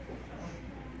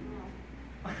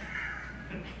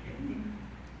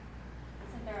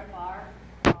 Isn't there a bar?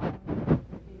 You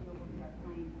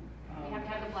have to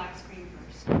have the black screen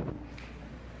first.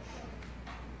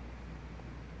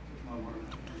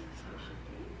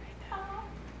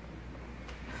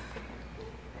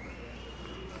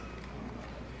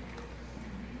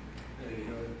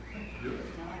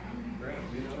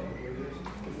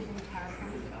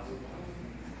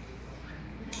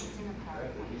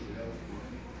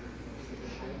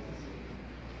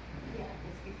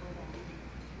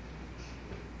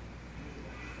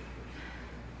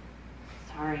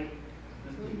 Sorry.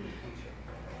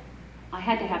 I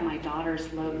had to have my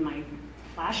daughters load my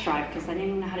flash drive because I didn't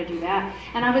even know how to do that.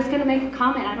 And I was going to make a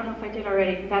comment. I don't know if I did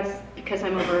already. That's because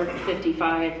I'm over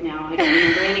 55 now. I don't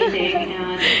remember anything.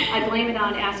 And I blame it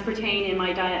on aspartame in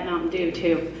my Diet Mountain Dew,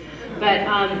 too. But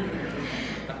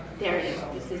there it is.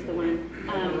 This is the one.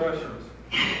 And the Russians.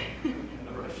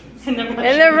 And the Russians.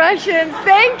 And the Russians.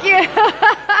 Thank you.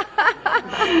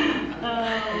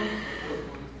 Oh.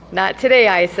 Not today,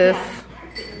 ISIS. Yeah.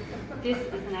 This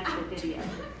is an actual video.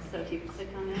 So if you click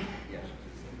on it.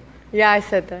 Yeah, I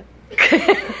said that.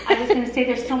 I was going to say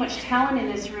there's so much talent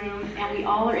in this room, and we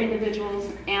all are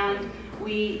individuals, and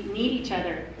we need each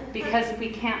other because we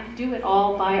can't do it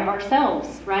all by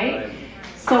ourselves, right?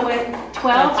 So with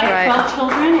 12, I have 12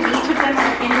 children, and each of them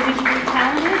are individually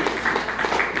talented,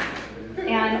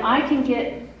 and I can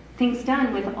get things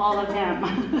done with all of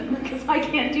them because I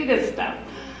can't do this stuff.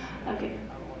 Okay,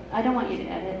 I don't want you to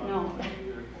edit, no.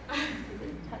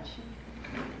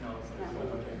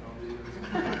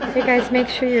 Hey guys, make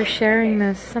sure you're sharing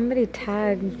this. Somebody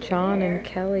tag John and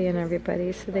Kelly and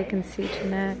everybody so they can see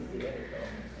Jeanette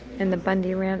in the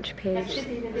Bundy Ranch page.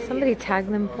 Somebody tag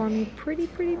them for me, pretty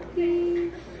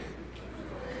please.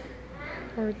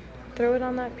 Or throw it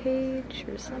on that page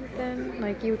or something.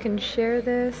 Like you can share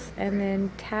this and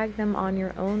then tag them on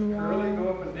your own wall. Really go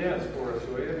up and dance for us,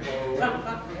 will you?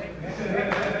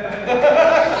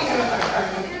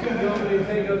 You want me to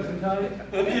take up some time?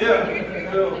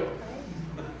 Yeah. So.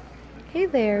 Hey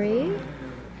Larry.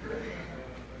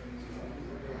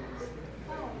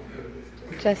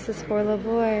 Justice for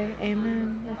LaVoy.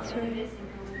 Amen. That's right.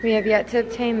 We have yet to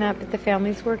obtain that, but the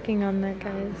family's working on that,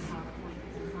 guys.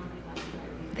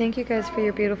 Thank you guys for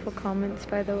your beautiful comments,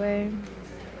 by the way.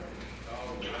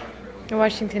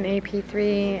 Washington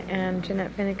AP3 and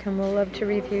Jeanette Finicum will love to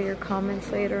review your comments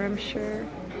later, I'm sure.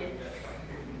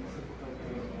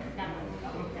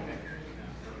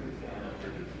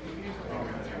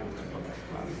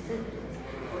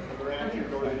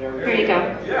 Here you go.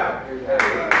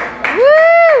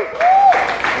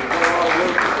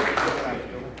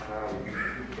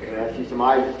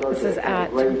 This is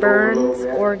at Burns,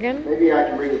 Oregon. Maybe I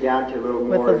can bring it down to a little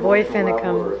more with LaVoy emotional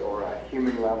level Finicum. or a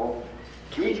human level.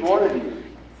 Each one of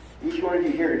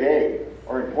you here today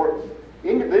are important.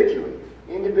 Individually,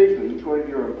 each one of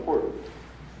you are important.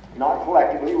 Not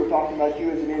collectively, we're talking about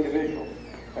you as an individual,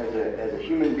 as a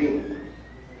human being.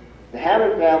 The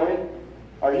Hammond family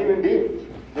are human beings.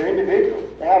 They're individuals.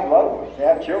 They have loved ones. They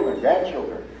have children,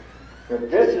 grandchildren. But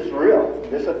this is real.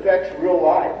 This affects real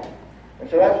life. And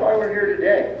so that's why we're here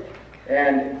today.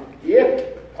 And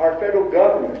if our federal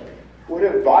government would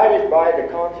have abided by the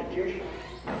Constitution,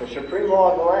 the supreme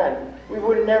law of the land, we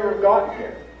would have never have gotten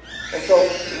here. And so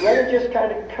let it just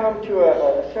kind of come to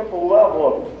a simple level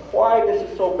of why this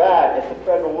is so bad at the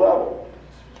federal level.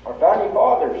 Our founding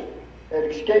fathers had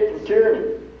escaped from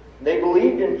tyranny. They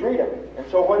believed in freedom. And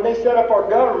so when they set up our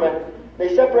government,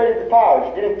 they separated the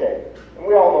powers, didn't they? And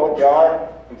we all know what they are: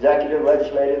 executive,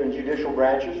 legislative, and judicial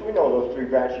branches. We know those three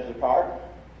branches of power.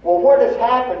 Well, what has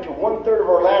happened to 1/3 of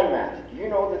our landmass? Do you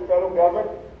know the federal government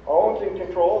owns and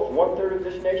controls 1/3 of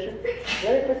this nation?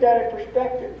 Let me put that in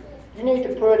perspective. You need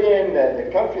to put in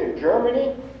the country of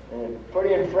Germany, and put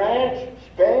in France,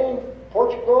 Spain,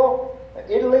 Portugal,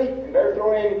 Italy, and better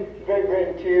throw in Great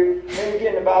Britain too. And then you're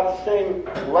getting about the same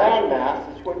landmass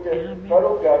as what the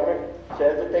federal government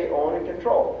says that they own and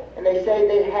control. And they say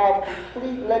they have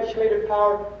complete legislative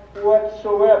power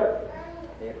whatsoever.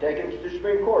 They have taken it to the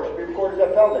Supreme Court. Supreme Court has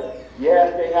upheld it.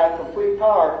 Yes, they have complete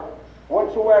power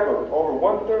whatsoever over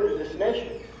 1/3 of this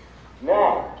nation.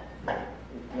 Now,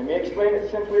 let me explain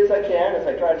it simply as I can, as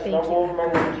I try to stumble over my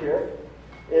words here,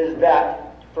 is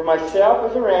that for myself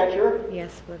as a rancher,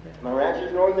 my ranch is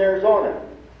in northern Arizona,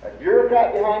 a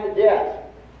bureaucrat behind the desk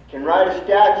can write a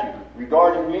statute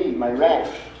regarding me, my ranch,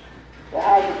 that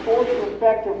has the force and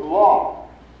effect of law.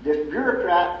 This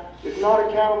bureaucrat is not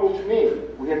accountable to me.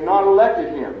 We have not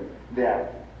elected him then.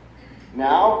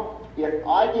 Now, if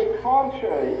I get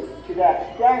contrary to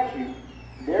that statute,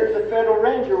 there's a federal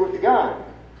ranger with a gun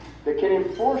that can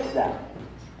enforce that.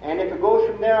 And if it goes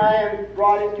from there, I am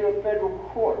brought into a federal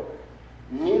court.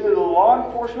 Neither the law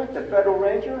enforcement, the federal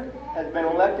ranger, has been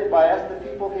elected by us, the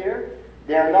people here.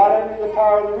 They are not under the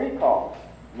power of the recall.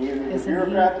 Neither the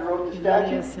bureaucrat that wrote the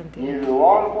statute, neither the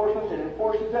law enforcement that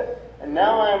enforces it, and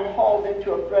now I am hauled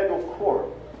into a federal court.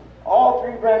 All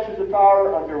three branches of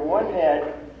power under one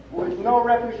head with no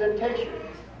representation.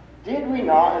 Did we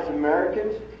not, as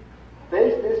Americans,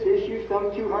 face this issue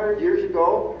some 200 years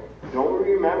ago? Don't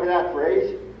we remember that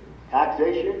phrase?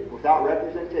 Taxation without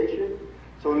representation.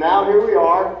 So now here we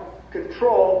are,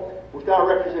 control without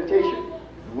representation.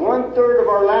 1/3 of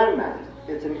our landmass.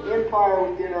 It's an empire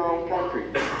within our own country.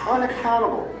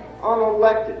 Unaccountable,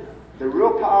 unelected. The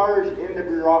real power is in the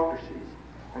bureaucracies.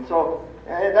 And so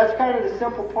that's kind of the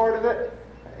simple part of it.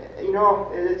 You know,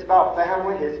 it's about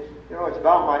family. It's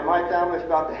about my family. It's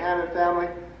about the Hammond family.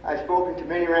 I've spoken to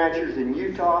many ranchers in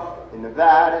Utah, in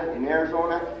Nevada, in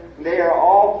Arizona. They are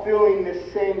all feeling the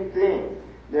same thing.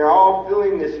 They're all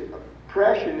feeling this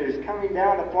oppression that is coming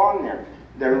down upon them.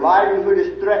 Their livelihood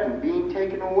is threatened, being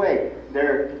taken away.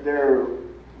 Their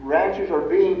Ranchers are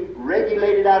being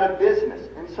regulated out of business.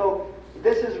 And so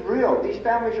this is real. These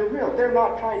families are real. They're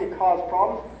not trying to cause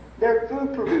problems. They're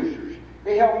food producers.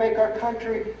 They help make our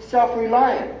country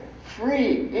self-reliant,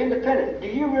 free, independent. Do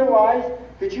you realize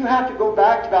that you have to go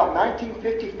back to about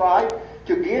 1955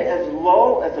 to get as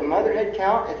low as the mother head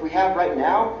count as we have right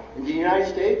now in the United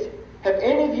States? Have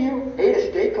any of you ate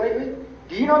a steak lately?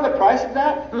 Do you know the price of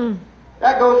that?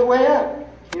 That goes way up.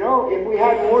 You know, if we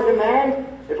had more demand,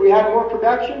 if we had more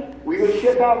production, we would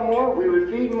ship out more, we would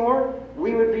feed more,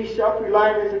 we would be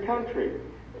self-reliant as a country.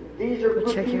 These are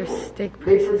good check people. your steak They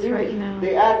prices produce, right now.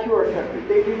 they add to our country.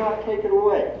 They do not take it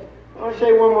away. I want to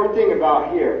say one more thing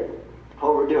about here,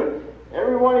 what we're doing.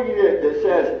 Every one of you that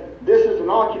says this is an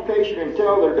occupation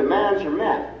until their demands are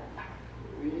met,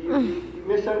 you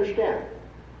misunderstand.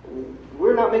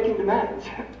 We're not making demands.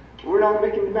 We're not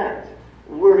making demands.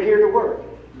 We're here to work.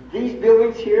 These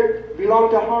buildings here belong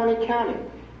to Harney County.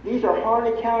 These are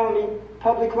Harney County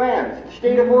public lands, the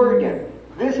state of Oregon.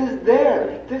 This is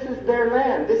theirs. This is their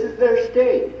land. This is their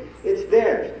state. It's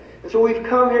theirs. And so we've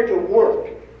come here to work.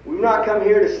 We've not come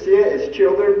here to sit as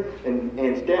children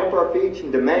and stamp our feet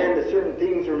and demand that certain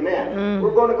things are met.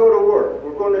 We're going to go to work.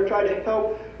 We're going to try to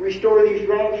help restore these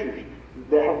ranchers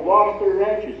that have lost their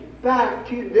ranches back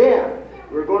to them.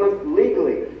 We're going to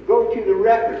legally go to the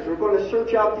records. We're going to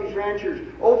search out these ranchers.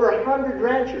 Over 100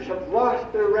 ranchers have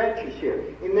lost their ranches here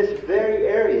in this very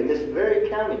area, in this very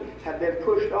county, have been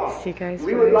pushed off. See, guys,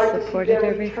 we would like to see supported them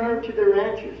everything. return to their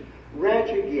ranches,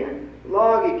 ranch again,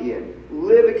 log again,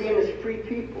 live again as free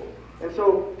people. And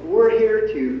so we're here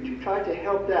to try to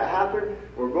help that happen.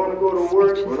 We're going to go to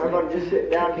work. We're not going to just sit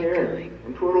down here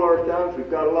and twiddle our thumbs. We've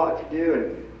got a lot to do,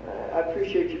 and I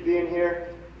appreciate you being here.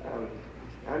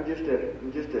 I'm just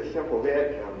a simple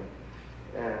Vic,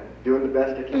 doing the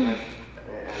best I can.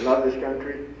 I love this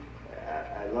country.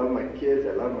 I love my kids.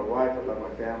 I love my wife. I love my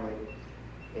family.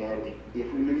 And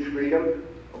if we lose freedom,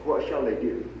 what shall they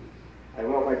do? I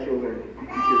want my children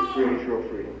to experience real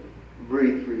freedom,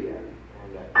 breathe free air.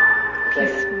 And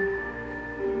Peaceful.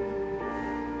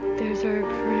 There's our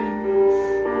friends.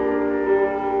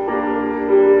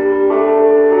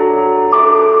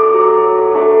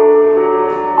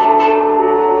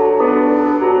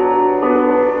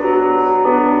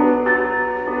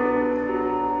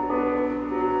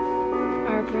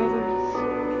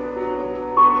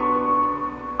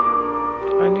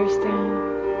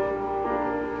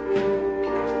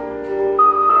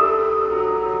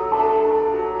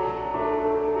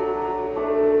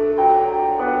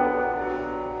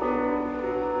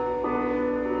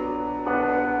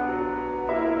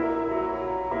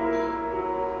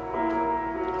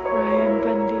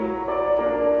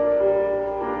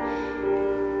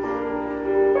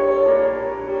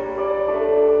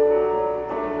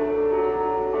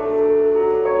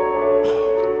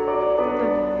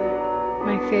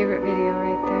 Favorite video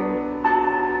right there.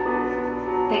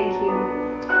 Thank you.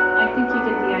 I think you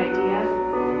get the idea.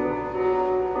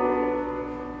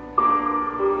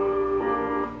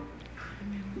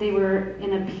 They were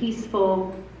in a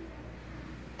peaceful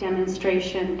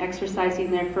demonstration,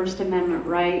 exercising their First Amendment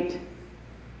right.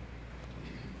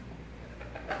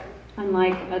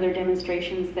 Unlike other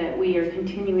demonstrations that we are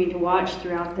continuing to watch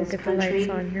throughout this country, the lights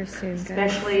on here soon, guys.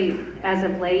 Especially as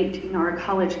of late, our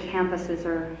college campuses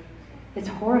are. It's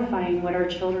horrifying what our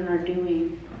children are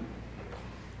doing.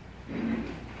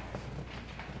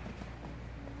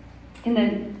 In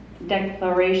the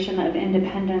Declaration of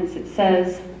Independence, it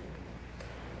says,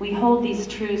 "We hold these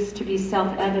truths to be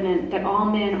self-evident, that all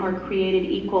men are created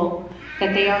equal,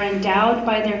 that they are endowed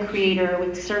by their Creator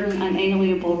with certain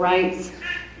unalienable rights,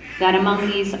 that among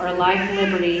these are life,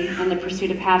 liberty, and the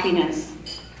pursuit of happiness."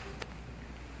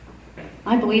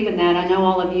 I believe in that. I know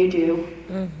all of you do.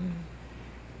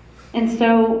 And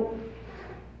so,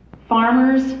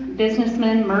 farmers,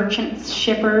 businessmen, merchants,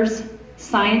 shippers,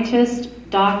 scientists,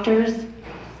 doctors,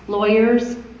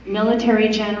 lawyers, military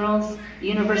generals,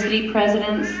 university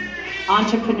presidents,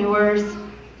 entrepreneurs.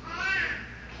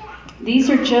 These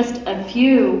are just a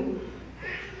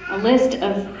list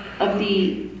of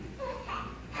the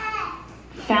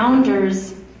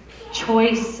founders'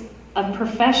 choice of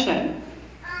profession.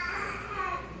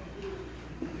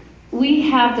 We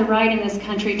have the right in this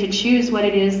country to choose what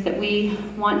it is that we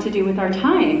want to do with our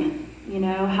time,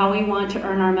 how we want to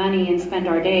earn our money and spend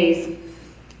our days.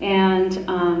 And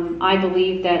I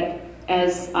believe that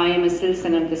as I am a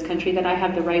citizen of this country, that I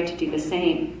have the right to do the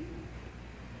same.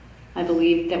 I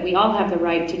believe that we all have the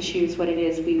right to choose what it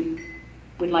is we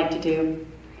would like to do.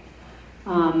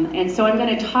 And so I'm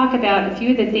going to talk about a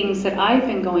few of the things that I've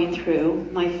been going through,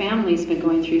 my family's been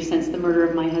going through since the murder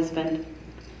of my husband.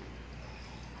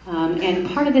 And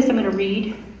part of this I'm going to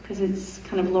read because it's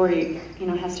kind of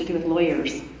has to do with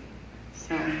lawyers.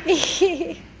 So,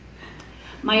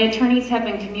 my attorneys have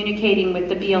been communicating with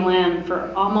the BLM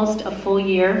for almost a full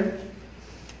year,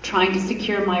 trying to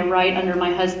secure my right under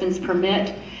my husband's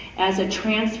permit as a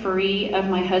transferee of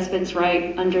my husband's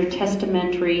right under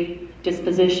testamentary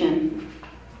disposition.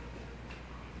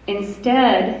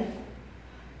 Instead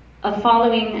of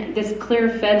following this clear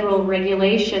federal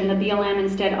regulation, the BLM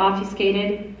instead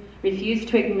obfuscated, refused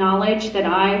to acknowledge that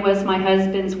I was my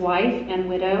husband's wife and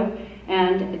widow,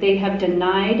 and they have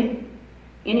denied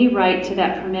any right to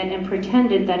that permit and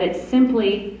pretended that it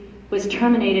simply was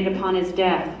terminated upon his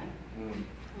death.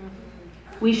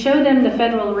 We show them the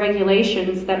federal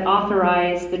regulations that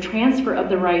authorize the transfer of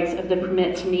the rights of the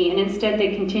permit to me, and instead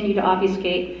they continue to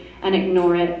obfuscate and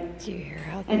ignore it.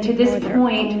 And to this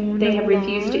point, they have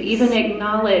refused to even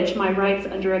acknowledge my rights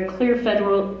under a clear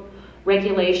federal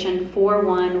regulation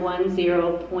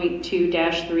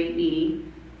 4110.2-3E.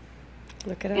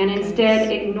 And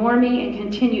instead ignore me and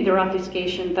continue their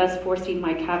obfuscation, thus forcing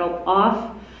my cattle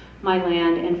off my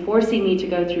land and forcing me to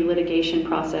go through litigation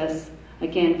process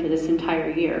again for this entire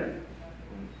year.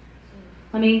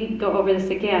 Let me go over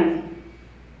this again.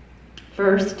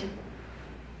 First,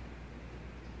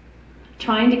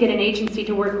 trying to get an agency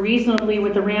to work reasonably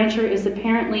with the rancher is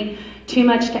apparently too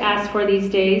much to ask for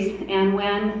these days, and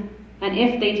when and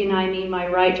if they deny me my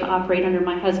right to operate under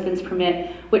my husband's permit,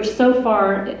 which so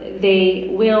far they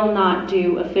will not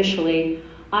do officially,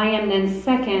 I am then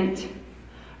second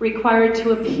required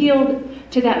to appeal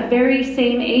to that very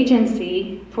same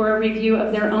agency for a review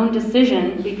of their own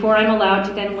decision before I'm allowed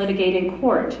to then litigate in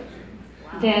court.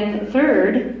 Then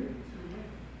third,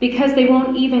 because they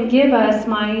won't even give us,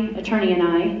 my attorney and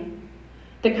I,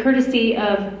 the courtesy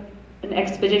of an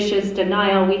expeditious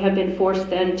denial, we have been forced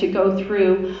then to go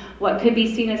through what could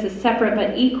be seen as a separate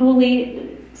but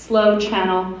equally slow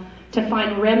channel to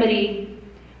find remedy,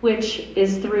 which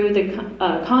is through the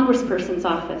congressperson's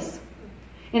office.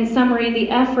 In summary,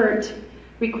 the effort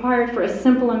required for a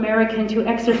simple American to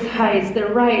exercise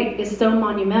their right is so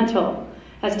monumental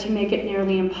as to make it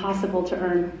nearly impossible to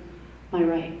earn my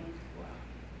right.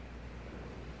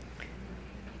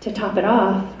 To top it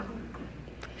off,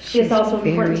 it is also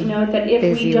important to note that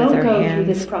if we don't go through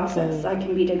this process, I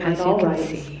can be denied all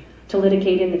rights to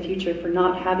litigate in the future for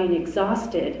not having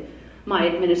exhausted my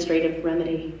administrative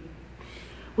remedy,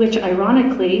 which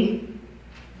ironically,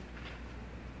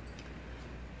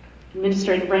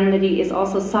 administrative remedy is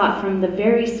also sought from the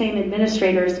very same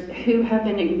administrators who have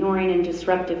been ignoring and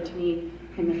disruptive to me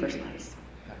in the first place.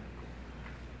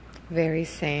 Very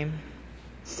same.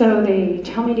 So they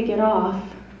tell me to get off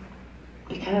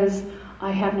because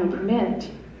I have no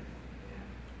permit.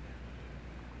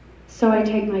 So I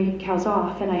take my cows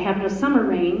off, and I have no summer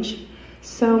range,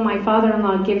 so my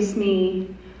father-in-law gives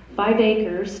me 5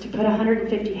 acres to put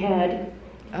 150 head.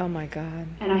 Oh my God.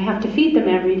 And I have to feed them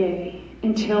every day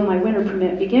until my winter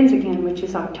permit begins again, which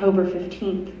is October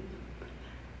 15th.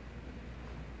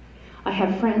 I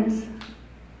have friends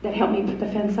that help me put the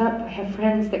fence up. I have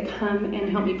friends that come and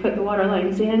help me put the water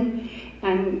lines in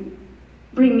and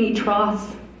bring me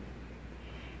troughs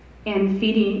and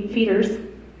feeders.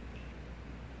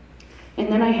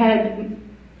 And then I had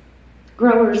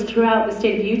growers throughout the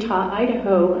state of Utah,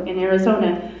 Idaho, and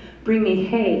Arizona bring me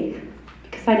hay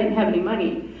because I didn't have any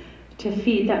money to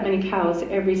feed that many cows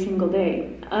every single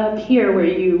day. Up here where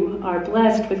you are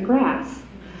blessed with grass,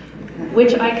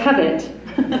 which I covet.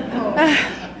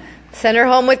 Send her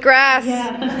home with grass.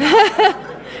 Yeah.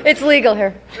 It's legal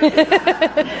here.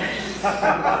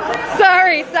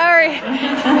 Sorry.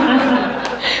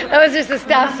 That was just a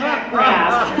stuff.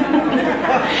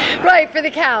 Right, for the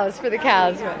cows.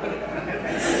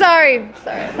 Sorry.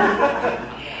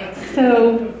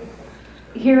 So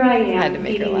here I am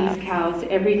feeding these cows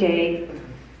every day.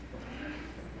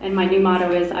 And my new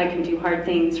motto is, I can do hard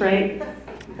things, right?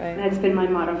 That's been my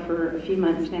motto for a few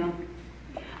months now.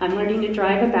 I'm learning to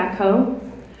drive a backhoe.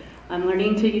 I'm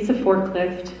learning to use a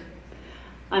forklift.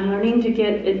 I'm learning to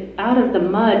get it out of the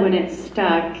mud when it's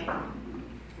stuck.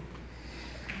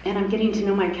 And I'm getting to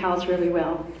know my cows really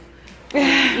well.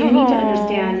 You need to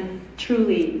understand,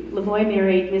 truly, Lavoy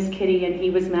married Miss Kitty and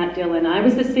he was Matt Dillon. I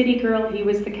was the city girl, he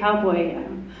was the cowboy.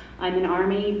 I'm an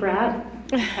Army brat.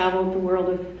 I traveled the world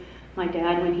with my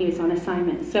dad when he was on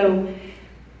assignment. So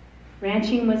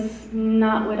ranching was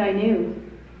not what I knew.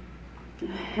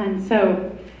 And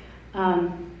so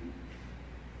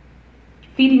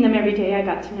feeding them every day, I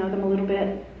got to know them a little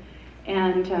bit.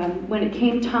 And when it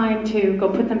came time to go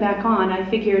put them back on, I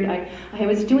figured I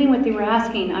was doing what they were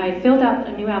asking. I filled out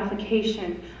a new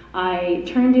application. I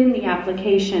turned in the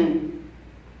application.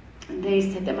 they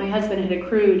said that my husband had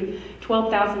accrued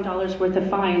 $12,000 worth of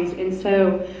fines. And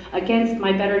so, against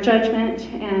my better judgment,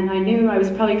 and I knew I was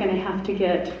probably going to have to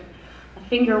get a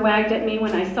finger wagged at me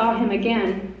when I saw him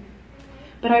again,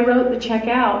 but I wrote the check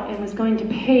out and was going to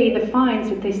pay the fines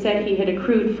that they said he had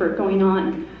accrued for going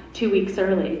on 2 weeks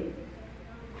early.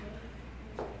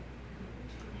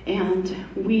 And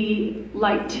we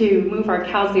like to move our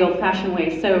cows the old-fashioned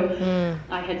way. So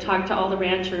I had talked to all the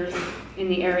ranchers in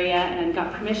the area and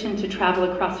got permission to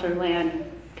travel across their land,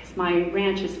 because my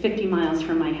ranch is 50 miles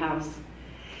from my house.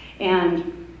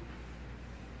 And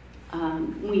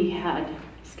we had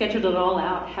scheduled it all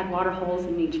out, had water holes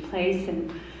in each place,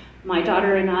 and my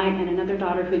daughter and I and another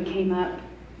daughter who came up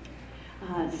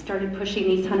started pushing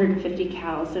these 150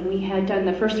 cows. And we had done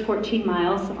the first 14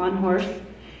 miles on horse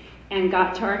and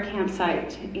got to our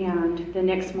campsite. And the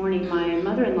next morning, my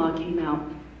mother-in-law came out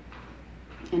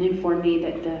and informed me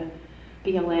that the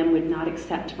BLM would not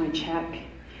accept my check,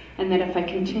 and that if I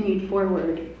continued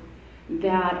forward,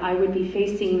 that I would be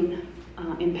facing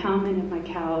impoundment of my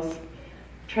cows,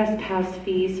 trespass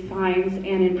fees, fines,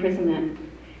 and imprisonment.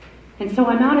 And so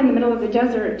I'm out in the middle of the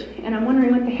desert, and I'm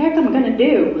wondering what the heck I'm going to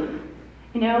do,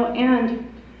 and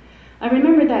I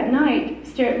remember that night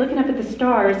looking up at the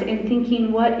stars and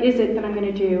thinking, what is it that I'm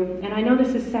going to do? And I know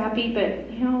this is sappy, but,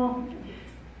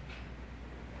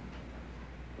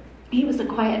 he was a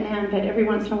quiet man, but every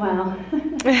once in a while,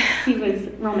 he was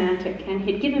romantic, and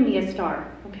he'd given me a star,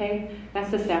 okay?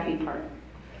 That's the sappy part.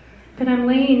 But I'm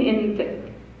laying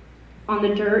on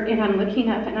the dirt, and I'm looking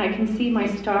up, and I can see my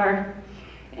star,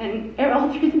 and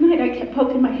all through the night, I kept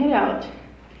poking my head out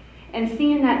and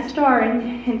seeing that star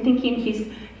and thinking, he's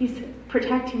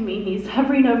protecting me, he's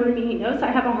hovering over me, he knows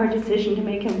I have a hard decision to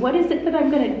make, and what is it that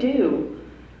I'm going to do?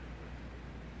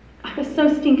 I was so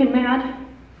stinking mad.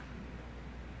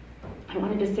 I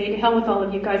wanted to say, to hell with all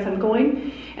of you guys, I'm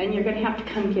going, and you're going to have to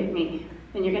come get me,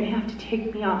 and you're going to have to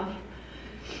take me off.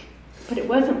 But it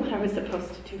wasn't what I was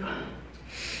supposed to do.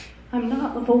 I'm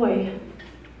not Lavoy.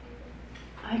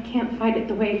 I can't fight it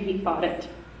the way he fought it.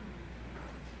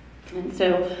 And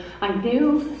so I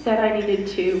knew that I needed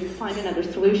to find another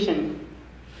solution.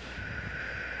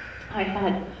 I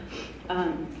had,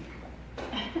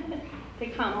 they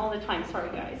come all the time, sorry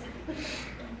guys.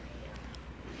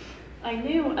 I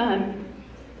knew I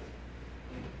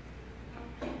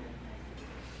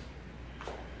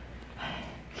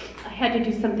had to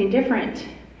do something different.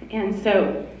 And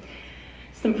so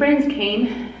some friends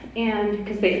came, and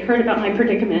because they had heard about my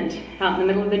predicament out in the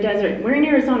middle of the desert. We're in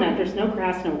Arizona, there's no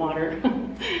grass, no water.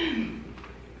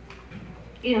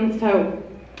 And so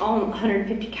all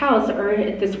 150 cows are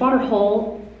at this water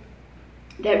hole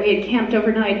that we had camped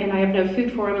overnight, and I have no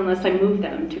food for them unless I move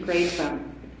them to graze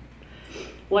them.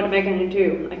 What am I going to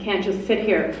do? I can't just sit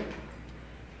here.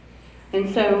 And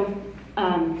so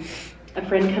a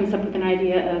friend comes up with an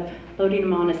idea of loading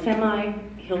them on a semi.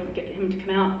 He'll get him to come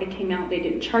out. They came out. They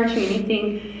didn't charge me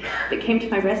anything. They came to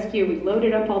my rescue. We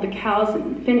loaded up all the cows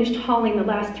and finished hauling the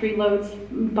last 3 loads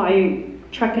by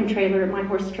truck and trailer, my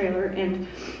horse trailer, and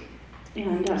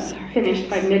finished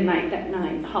by midnight that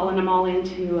night, hauling them all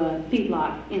into a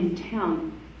feedlot in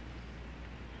town.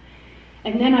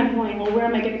 And then I'm going, well, where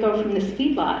am I going to go from this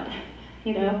feedlot,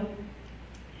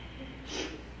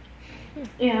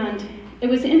 And it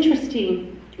was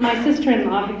interesting. My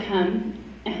sister-in-law had come,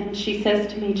 and she says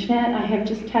to me, Jeanette, I have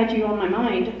just had you on my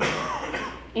mind.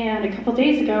 And a couple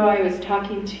days ago, I was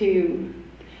talking to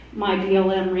my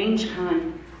BLM range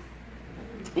con,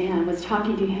 and was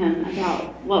talking to him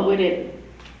about what would it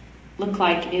look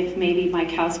like if maybe my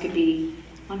cows could be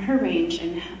on her range,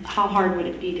 and how hard would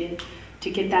it be to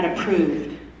get that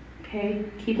approved. Okay,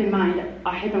 keep in mind,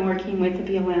 I had been working with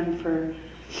the BLM for,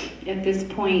 at this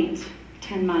point,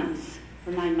 10 months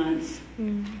or 9 months,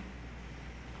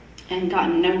 and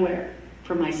gotten nowhere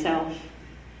for myself.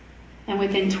 And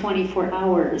within 24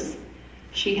 hours,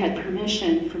 she had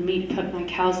permission for me to put my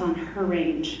cows on her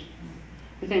range.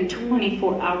 Within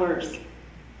 24 hours,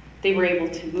 they were able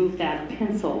to move that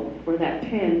pencil or that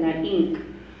pen, that ink,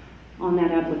 on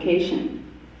that application.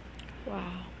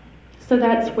 Wow. So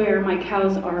that's where my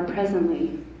cows are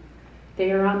presently.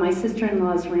 They are on my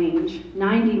sister-in-law's range,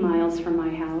 90 miles from my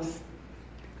house.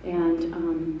 And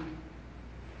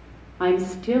I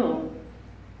still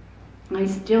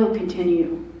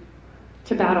continue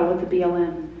to battle with the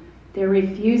BLM. They're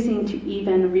refusing to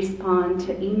even respond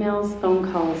to emails,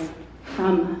 phone calls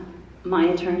from my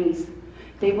attorneys.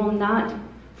 They will not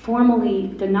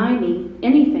formally deny me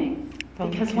anything,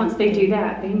 because once they do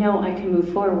that, they know I can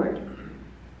move forward.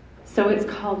 So it's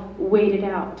called wait it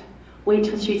out. Wait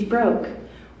till she's broke.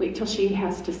 Wait till she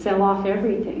has to sell off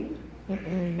everything.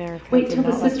 America, Wait do till the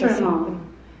not let this sister-in-law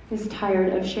happen. is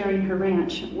tired of sharing her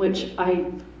ranch, which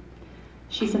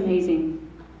she's amazing,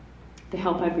 the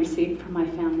help I've received from my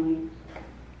family.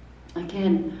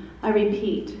 Again, I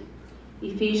repeat,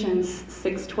 Ephesians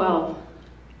 6:12.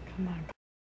 Come on.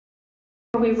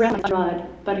 For we wrestle not against blood,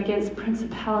 but against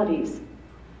principalities,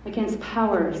 against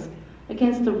powers,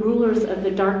 against the rulers of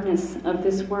the darkness of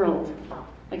this world,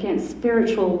 against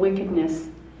spiritual wickedness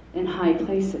in high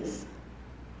places.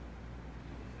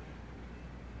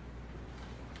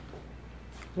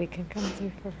 We can come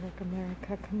through for her,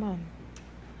 America. Come on.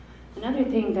 Another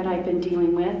thing that I've been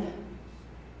dealing with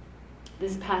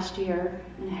this past year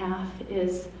and a half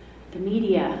is the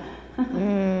media.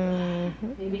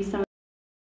 Maybe some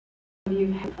of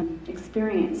you have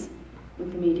experience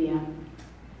with the media.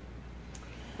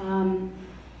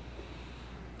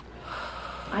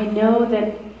 I know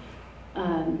that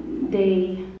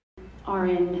they are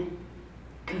in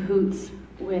cahoots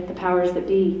with the powers that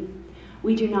be.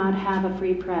 We do not have a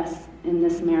free press in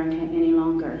this America any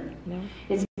longer. No.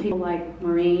 It's people like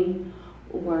Maureen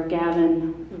or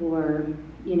Gavin or,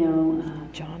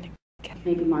 John,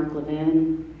 maybe Mark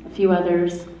Levin, a few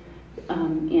others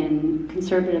in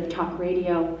conservative talk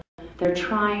radio. They're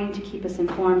trying to keep us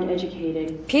informed,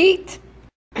 educated. Pete!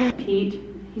 Pete,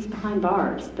 he's behind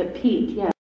bars, but Pete,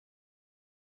 yes.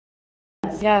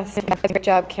 Yes, good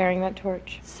job carrying that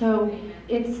torch. So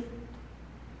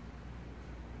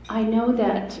I know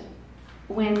that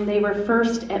when they were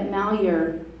first at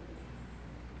Malheur,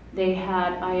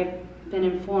 I have been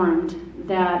informed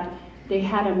that they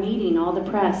had a meeting, all the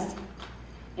press,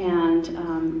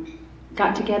 and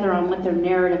got together on what their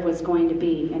narrative was going to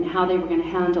be and how they were going to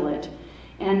handle it.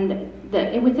 And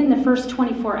within the first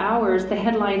 24 hours, the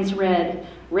headlines read,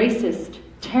 racist,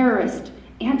 terrorist,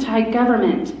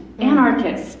 anti-government,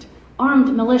 anarchist,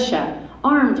 armed militia,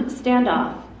 armed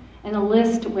standoff, and the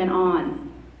list went on.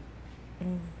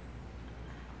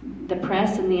 The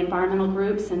press and the environmental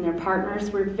groups and their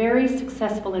partners were very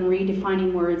successful in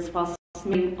redefining words while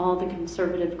smearing all the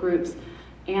conservative groups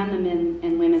and the men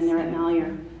and women there at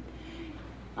Malheur.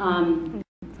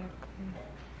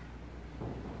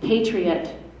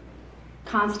 Patriot,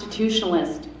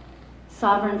 constitutionalist,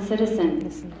 sovereign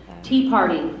citizen, Tea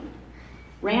Party,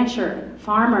 rancher,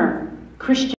 farmer,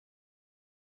 Christian,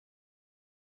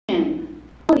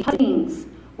 things,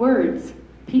 words,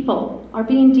 people are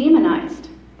being demonized.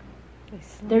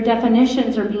 Their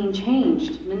definitions are being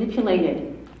changed,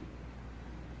 manipulated.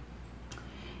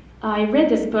 I read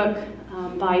this book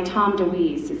by Tom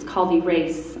DeWeese. It's called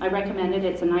Erase. I recommend it.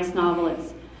 It's a nice novel.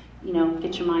 It's,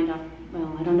 get your mind off.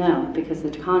 Well, I don't know, because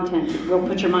the content will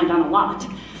put your mind on a lot.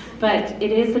 But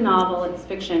it is a novel. It's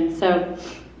fiction. So,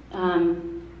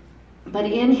 but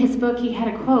in his book, he had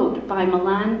a quote by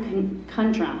Milan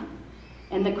Kundera.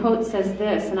 And the quote says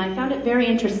this, and I found it very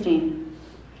interesting.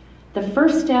 The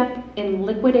first step in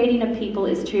liquidating a people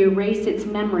is to erase its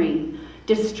memory,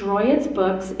 destroy its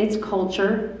books, its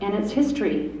culture, and its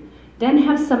history. Then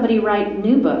have somebody write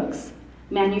new books,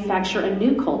 manufacture a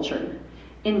new culture,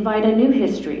 invent a new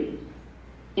history,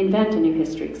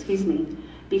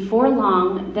 Before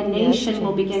long, the nation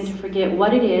will begin to forget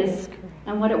what it is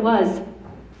and what it was.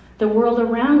 The world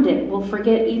around it will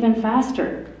forget even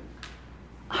faster.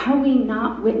 Are we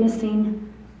not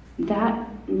witnessing that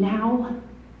now?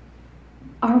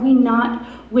 Are we not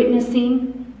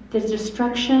witnessing the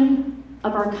destruction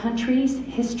of our country's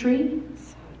history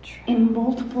in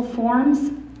multiple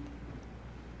forms?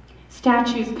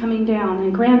 Statues coming down,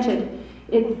 and granted,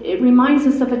 it reminds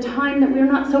us of a time that we're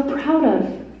not so proud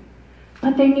of,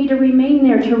 but they need to remain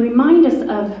there to remind us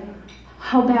of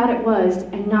how bad it was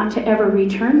and not to ever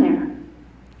return there.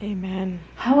 Amen.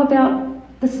 How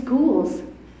about the schools?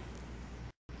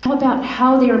 How about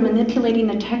how they are manipulating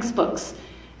the textbooks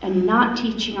and not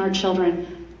teaching our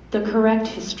children the correct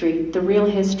history, the real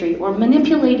history, or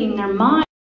manipulating their minds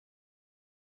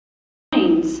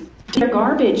to their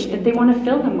garbage that they want to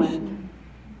fill them with?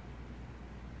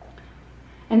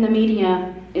 And the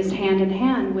media is hand in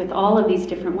hand with all of these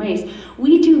different ways.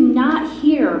 We do not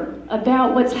hear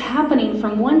about what's happening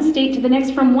from one state to the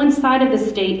next, from one side of the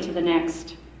state to the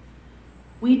next.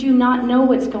 We do not know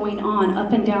what's going on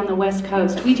up and down the West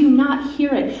Coast. We do not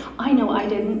hear it. I know I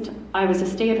didn't. I was a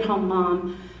stay-at-home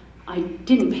mom. I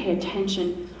didn't pay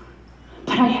attention.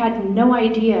 But I had no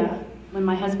idea when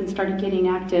my husband started getting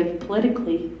active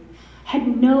politically. I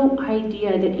had no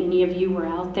idea that any of you were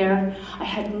out there. I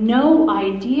had no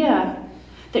idea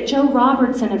that Joe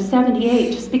Robertson of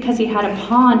 78, just because he had a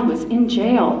pond, was in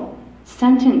jail,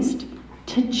 sentenced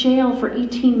to jail for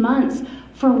 18 months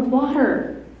for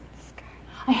water.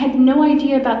 I had no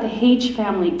idea about the Hage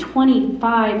family,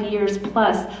 25 years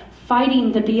plus,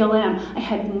 fighting the BLM. I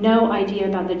had no idea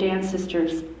about the Dan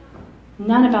sisters.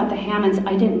 None about the Hammonds.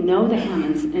 I didn't know the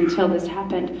Hammonds until this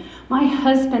happened. My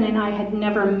husband and I had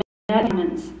never met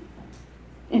Hammonds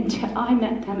until I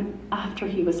met them after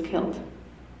he was killed.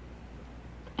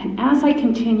 And as I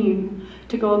continue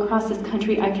to go across this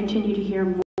country, I continue to hear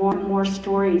more and more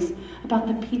stories about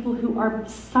the people who are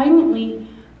silently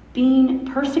being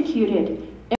persecuted.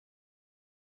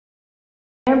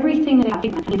 Everything that they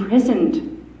have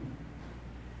imprisoned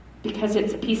because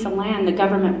it's a piece of land the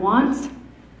government wants,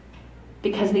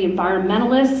 because the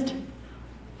environmentalists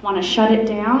want to shut it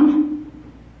down.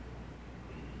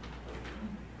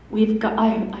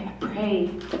 I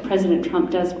pray that President Trump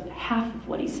does half of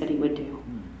what he said he would do.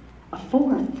 A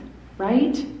fourth,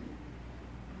 right?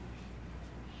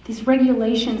 These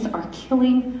regulations are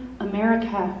killing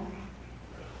America.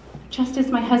 Just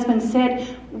as my husband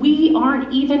said, we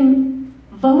aren't even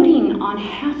voting on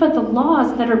half of the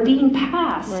laws that are being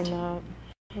passed. We're not.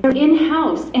 They're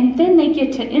in-house, and then they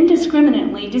get to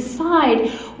indiscriminately decide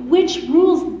which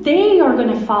rules they are going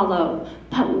to follow.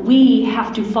 But we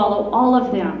have to follow all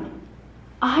of them.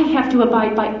 I have to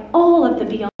abide by all of the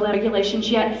BLM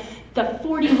regulations, yet the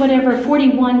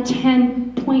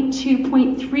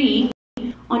 4110.2.3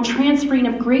 on transferring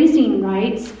of grazing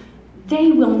rights,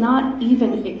 they will not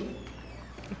even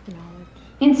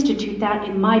institute that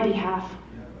in my behalf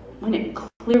when it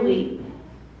clearly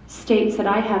states that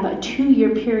I have a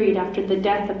 2-year period after the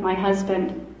death of my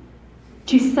husband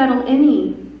to settle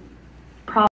any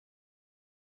problems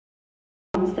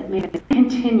that may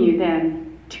continue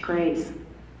then to graze.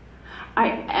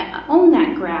 I own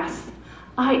that grass.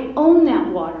 I own that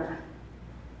water.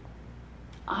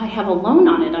 I have a loan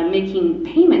on it. I'm making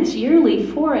payments yearly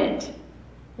for it.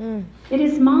 It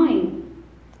is mine,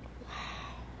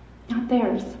 not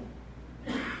theirs.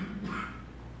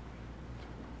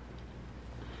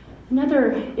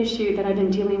 Another issue that I've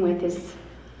been dealing with is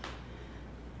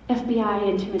FBI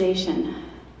intimidation.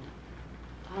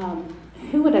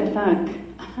 Who would have thunk?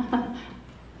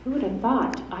 Who would have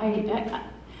thought? I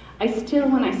still,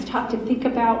 when I stop to think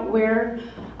about where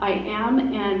I am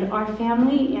and our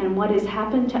family and what has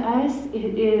happened to us,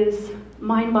 it is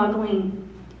mind-boggling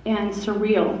and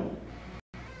surreal.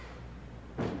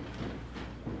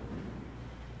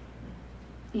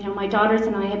 You know, my daughters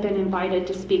and I have been invited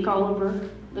to speak all over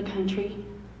the country,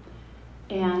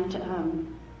 and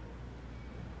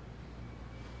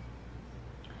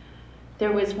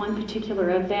there was one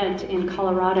particular event in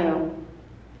Colorado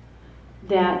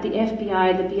that the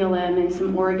FBI, the BLM, and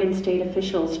some Oregon state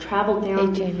officials traveled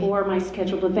down before my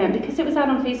scheduled event because it was out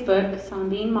on Facebook, so I'm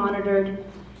being monitored.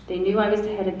 They knew I was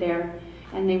headed there,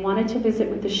 and they wanted to visit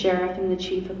with the sheriff and the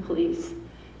chief of police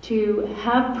to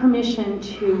have permission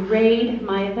to raid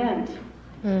my event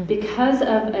because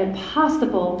of a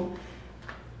possible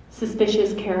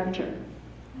suspicious character.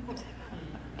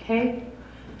 Okay?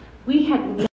 We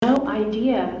had no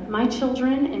idea. My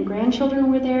children and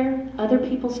grandchildren were there. Other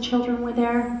people's children were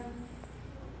there.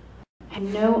 I had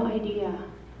no idea.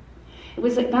 It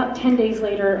was about 10 days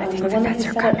later. I think the vets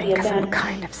are coming because I'm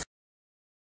kind of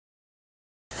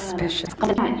suspicious.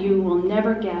 You will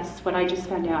never guess what I just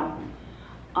found out.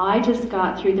 I just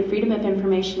got, through the Freedom of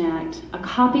Information Act, a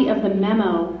copy of the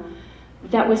memo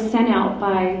that was sent out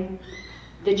by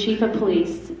the chief of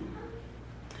police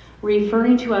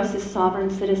referring to us as sovereign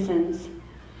citizens.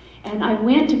 And I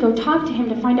went to go talk to him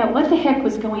to find out what the heck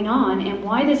was going on and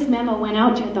why this memo went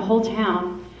out to the whole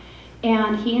town.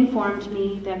 And he informed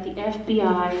me that the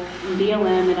FBI and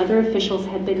BLM and other officials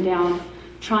had been down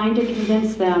trying to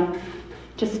convince them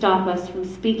to stop us from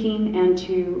speaking and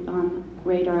to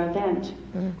raid our event.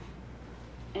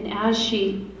 And as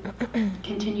she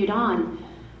continued on,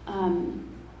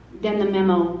 then the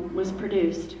memo was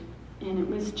produced, and it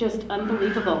was just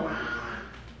unbelievable.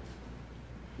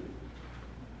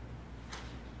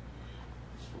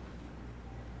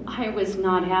 I was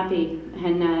not happy,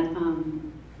 and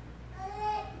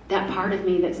that part of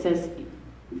me that says,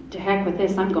 to heck with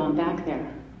this, I'm going back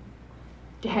there.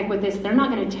 To heck with this, they're not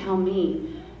going to tell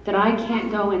me that I can't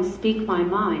go and speak my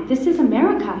mind. This is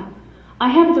America. I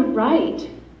have the right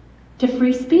to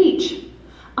free speech.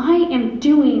 I am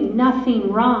doing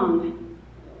nothing wrong.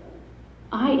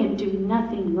 I am doing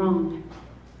nothing wrong.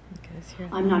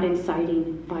 I'm not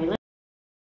inciting violence.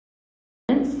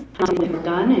 I'm not with a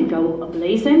gun and go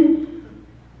ablazing.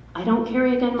 I don't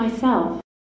carry a gun myself.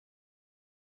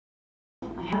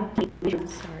 I have.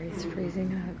 Sorry, it's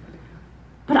freezing up.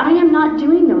 But I am not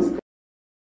doing those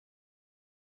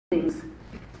things.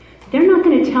 They're not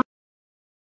going to tell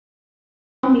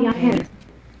me I can't.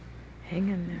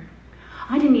 Hang on.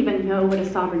 know what a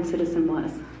sovereign citizen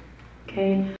was.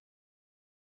 Okay?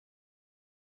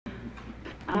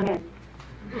 And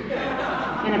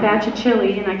a batch of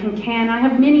chili, and I can. I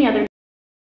have many other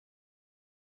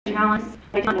talents.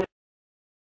 I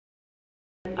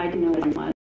didn't know what it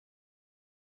was.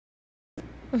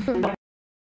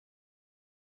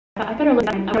 I better look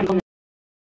at it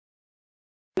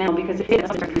because it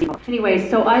anyway,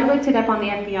 so I looked it up on the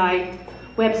FBI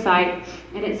website,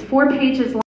 and it's 4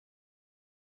 pages long.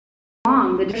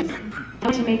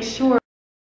 To make sure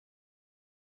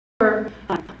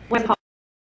what's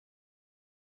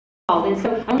called. And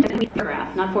so I only a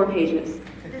paragraph, not 4 pages.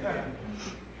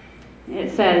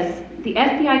 It says, the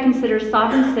FBI considers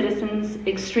sovereign citizens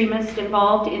extremists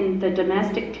involved in the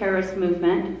domestic terrorist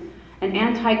movement, an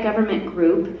anti-government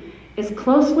group, is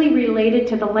closely related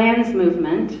to the lands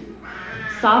movement.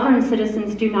 Sovereign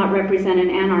citizens do not represent an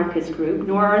anarchist group,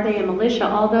 nor are they a militia,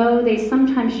 although they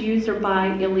sometimes use or buy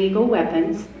illegal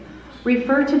weapons,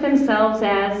 refer to themselves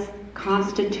as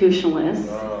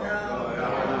constitutionalists.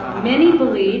 Many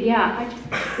believe,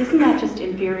 isn't that just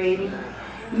infuriating?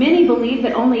 Many believe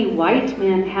that only white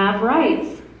men have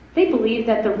rights. They believe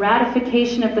that the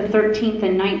ratification of the 13th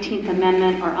and 19th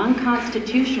Amendment are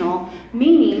unconstitutional,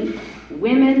 meaning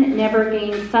women never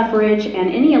gain suffrage and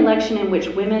any election in which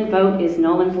women vote is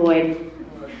null and void.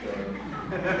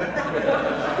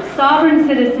 Sovereign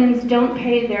citizens don't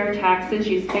pay their taxes,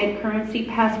 use fake currency,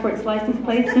 passports, license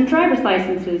plates, and driver's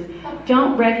licenses,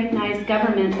 don't recognize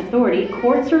government authority,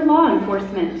 courts, or law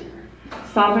enforcement.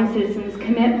 Sovereign citizens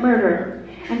commit murder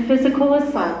and physical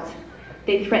assault.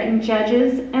 They threaten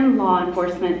judges and law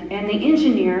enforcement, and they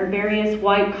engineer various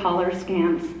white-collar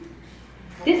scams.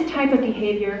 This type of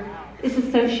behavior is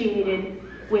associated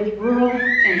with rural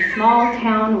and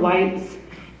small-town whites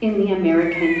in the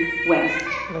American West.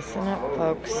 Listen up,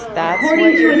 folks. That's According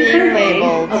what you're to a being survey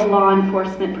labeled. of law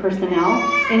enforcement personnel,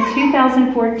 in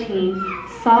 2014,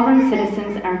 sovereign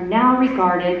citizens are now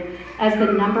regarded as the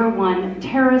 #1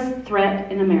 terrorist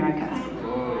threat in America.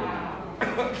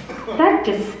 That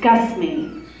disgusts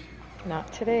me.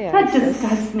 Not today, That Isis.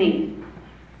 disgusts me.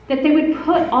 That they would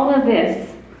put all of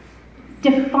this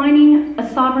defining a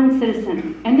sovereign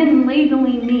citizen and then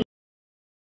labeling me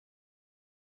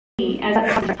as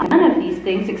none of these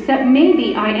things, except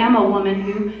maybe I am a woman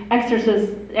who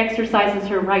exercises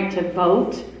her right to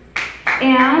vote.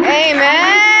 And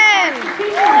Amen!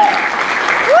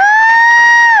 Woo!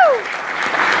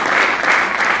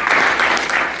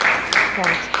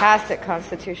 Fantastic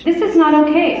Constitution. This is not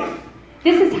okay.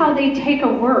 This is how they take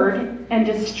a word and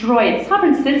destroy it.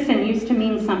 Sovereign citizen used to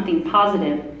mean something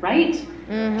positive, right?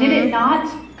 Mm-hmm. Did it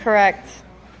not? Correct.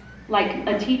 Like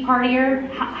a Tea Partier?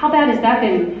 How bad has that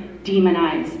been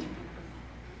demonized?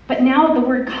 But now the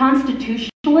word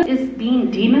constitutionalist is being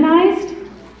demonized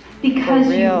because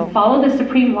you follow the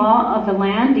supreme law of the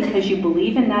land, because you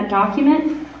believe in that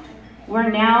document. We're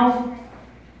now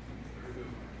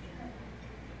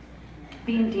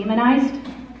being demonized.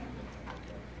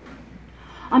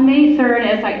 On May 3rd,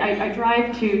 as I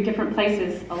drive to different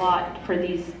places a lot for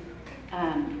these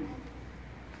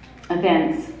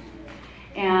events,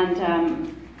 and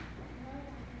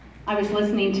I was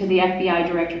listening to the FBI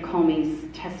Director Comey's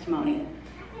testimony.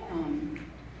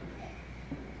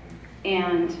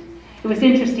 And it was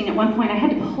interesting. At one point, I had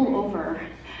to pull over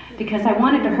because I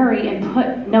wanted to hurry and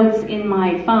put notes in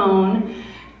my phone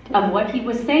of what he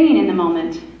was saying in the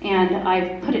moment. And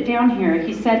I've put it down here.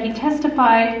 He said he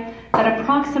testified that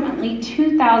approximately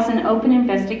 2,000 open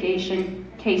investigation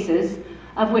cases,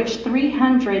 of which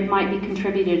 300 might be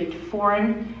contributed to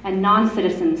foreign and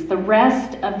non-citizens. The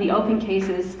rest of the open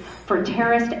cases for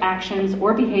terrorist actions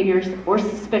or behaviors or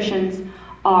suspicions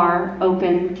are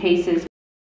open cases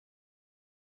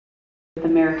with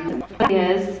Americans. That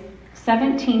is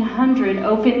 1,700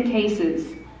 open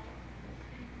cases.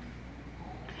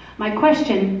 My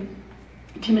question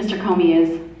to Mr. Comey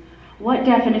is, what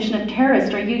definition of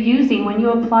terrorist are you using when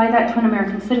you apply that to an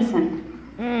American citizen?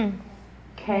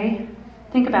 Okay,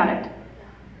 think about it.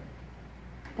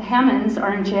 The Hammonds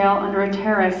are in jail under a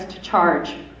terrorist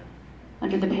charge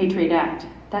under the Patriot Act.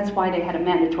 That's why they had a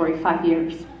mandatory 5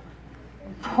 years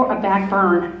for a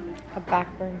backburn. A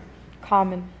backburn.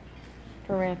 Common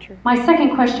for rancher. My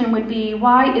second question would be,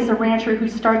 why is a rancher who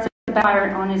starts a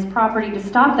fire on his property to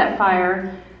stop that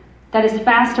fire that is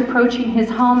fast approaching his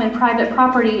home and private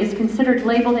property is considered,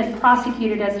 labeled, and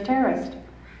prosecuted as a terrorist?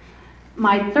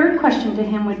 My third question to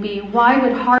him would be, why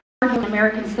would hard-working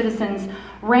American citizens,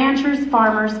 ranchers,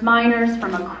 farmers, miners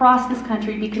from across this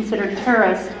country be considered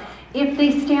terrorists if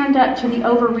they stand up to the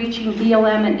overreaching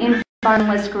BLM and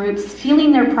environmentalist groups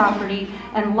stealing their property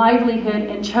and livelihood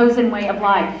and chosen way of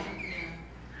life?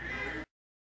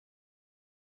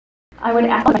 I would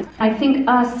ask, I think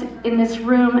us in this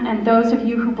room and those of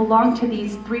you who belong to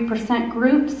these 3%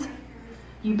 groups,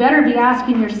 you better be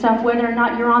asking yourself whether or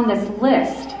not you're on this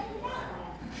list.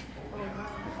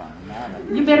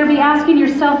 You better be asking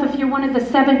yourself if you're one of the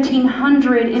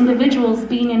 1,700 individuals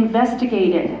being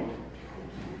investigated.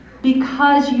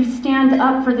 Because you stand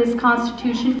up for this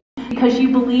Constitution, because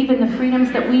you believe in the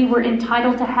freedoms that we were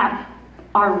entitled to have,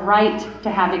 our right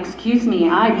to have, excuse me,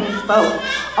 I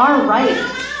misspoke, our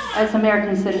right as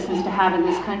American citizens to have in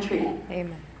this country.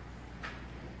 Amen.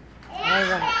 All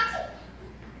right.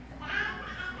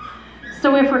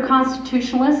 So if we're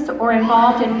constitutionalists or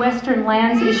involved in Western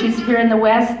lands issues here in the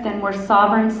West, then we're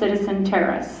sovereign citizen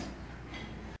terrorists.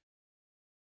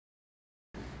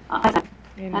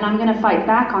 And I'm going to fight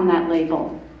back on that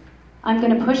label. I'm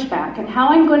going to push back. And how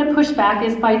I'm going to push back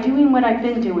is by doing what I've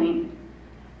been doing.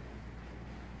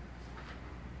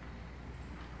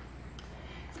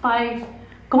 It's by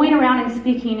going around and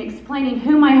speaking, explaining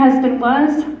who my husband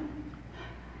was.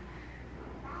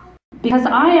 Because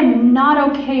I am not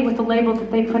okay with the label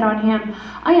that they put on him.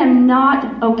 I am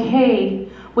not okay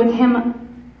with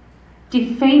him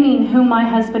defaming who my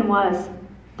husband was.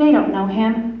 They don't know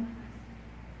him.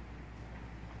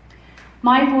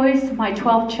 My voice, my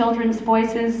 12 children's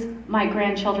voices, my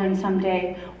grandchildren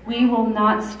someday, we will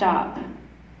not stop.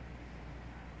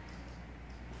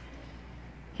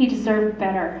 He deserved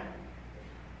better.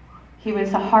 He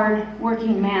was a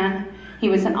hard-working man. He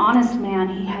was an honest man.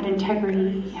 He had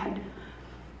integrity.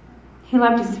 He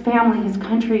loved his family, his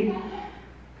country.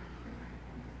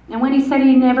 And when he said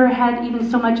he never had even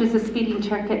so much as a speeding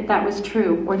ticket, that was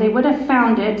true. Or they would have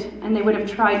found it, and they would have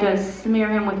tried to smear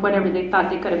him with whatever they thought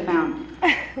they could have found.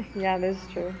 Yeah, that's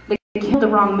true. They killed the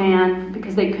wrong man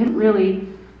because they couldn't really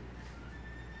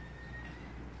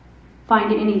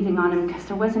find anything on him because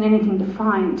there wasn't anything to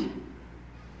find.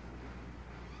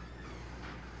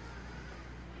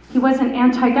 He wasn't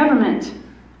anti-government.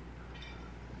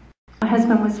 My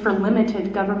husband was for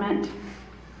limited government.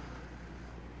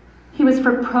 He was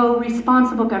for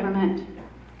pro-responsible government.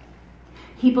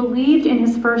 He believed in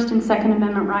his First and Second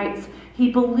Amendment rights.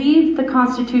 He believed the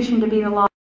Constitution to be the law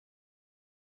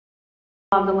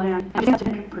of the land and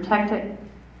to protect it.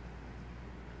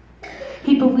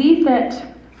 He believed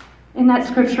that in that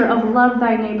scripture of love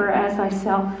thy neighbor as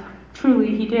thyself.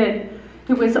 Truly he did.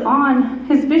 It was on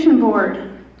his vision board.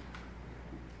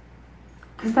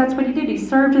 Because that's what he did. He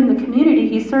served in the community.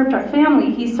 He served our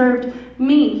family. He served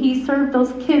me. He served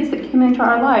those kids that came into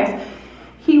our lives.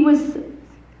 He was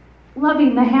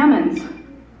loving the Hammonds.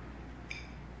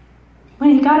 When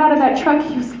he got out of that truck,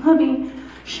 he was loving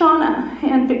Shauna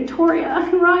and Victoria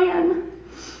and Ryan.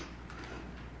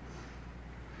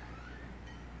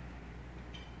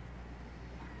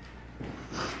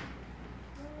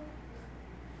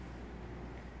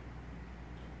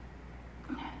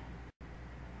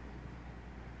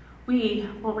 We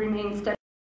will remain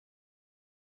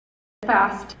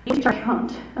steadfast in the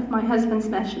account of my husband's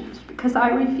message because I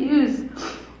refuse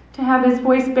to have his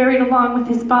voice buried along with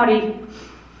his body.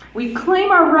 We claim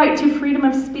our right to freedom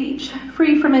of speech,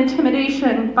 free from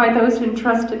intimidation by those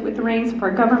entrusted with the reins of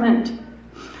our government.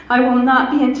 I will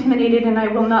not be intimidated and I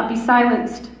will not be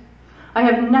silenced. I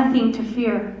have nothing to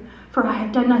fear, for I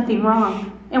have done nothing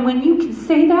wrong. And when you can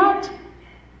say that,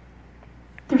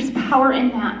 there's power in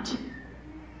that.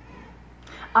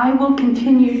 I will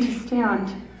continue to stand.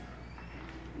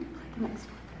 The next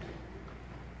one.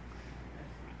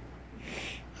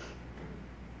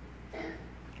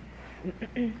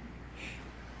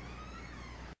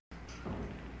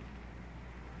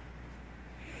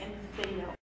 And the video.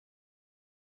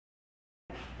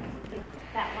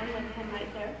 That one with him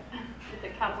right there, with the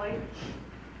cowboy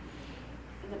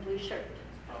in the blue shirt.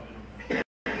 Right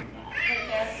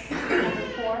there, number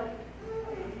 4.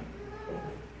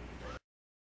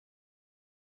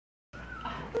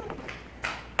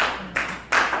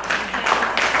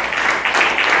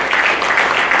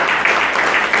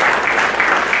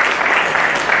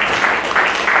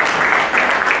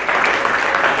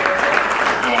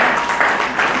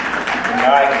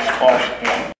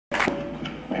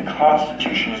 The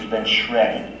Constitution has been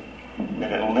shredded,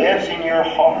 that it lives in your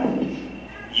heart.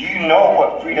 You know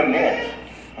what freedom is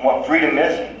and what freedom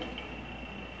isn't.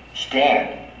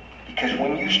 Stand, because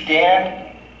when you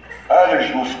stand,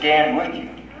 others will stand with you.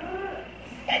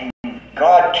 And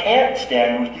God can't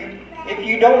stand with you if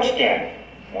you don't stand.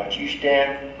 Once you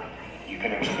stand, you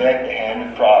can expect the hand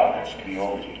of providence to be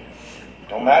over you.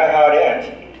 Don't matter how it ends,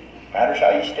 it matters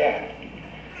how you stand.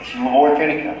 This is Moe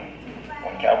Peltier.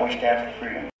 One cowboy stands for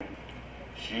freedom.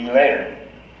 See you later.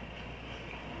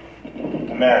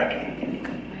 America,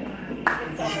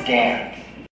 stand.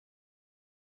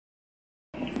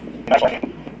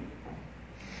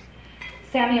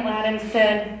 Samuel Adams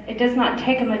said, "It does not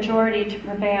take a majority to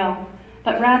prevail,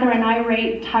 but rather an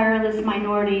irate, tireless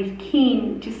minority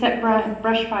keen to set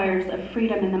brush fires of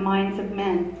freedom in the minds of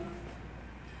men."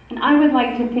 And I would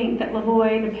like to think that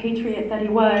Lavoie, the patriot that he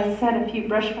was, set a few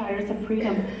brush fires of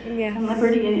freedom and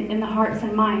liberty in the hearts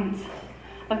and minds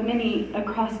of many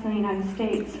across the United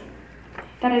States.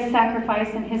 That his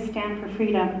sacrifice and his stand for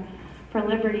freedom, for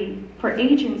liberty, for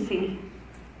agency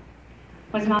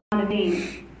was not in vain.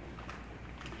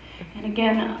 And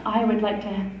again, I would like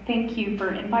to thank you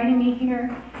for inviting me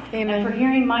here and for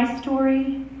hearing my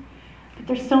story. But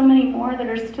there's so many more that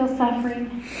are still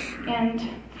suffering. And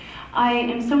I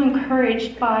am so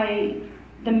encouraged by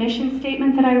the mission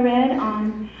statement that I read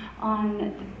on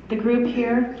the group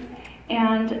here,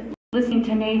 and listening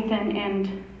to Nathan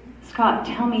and Scott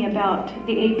tell me about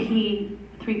the AP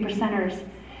 3%ers.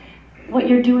 What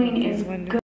you're doing is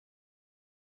good.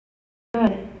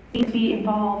 Be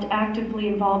involved, actively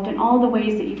involved in all the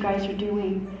ways that you guys are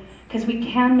doing, because we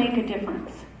can make a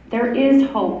difference. There is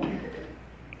hope.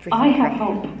 I have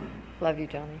hope. Love you,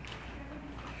 Johnny.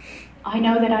 I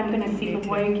know that I'm going to see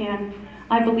Lavoie again.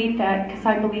 I believe that because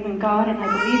I believe in God and I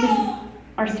believe in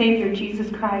our Savior, Jesus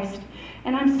Christ.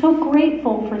 And I'm so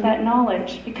grateful for that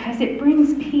knowledge because it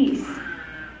brings peace.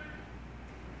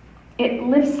 It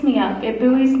lifts me up. It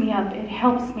buoys me up. It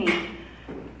helps me.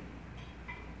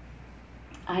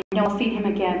 I know I'll see him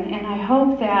again, and I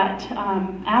hope that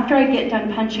after I get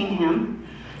done punching him,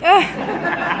 I'm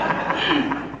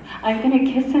going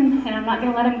to kiss him, and I'm not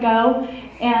going to let him go.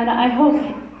 And I hope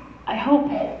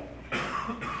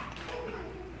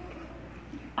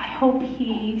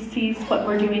he sees what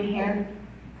we're doing here,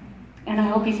 and I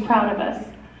hope he's proud of us.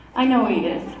 I know he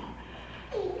is.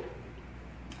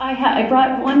 I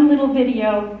brought one little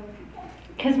video,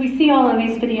 because we see all of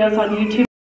these videos on YouTube.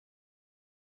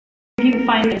 You can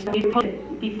find it, we posted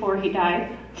it before he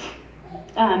died.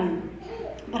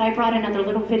 But I brought another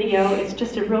little video. It's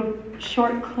just a real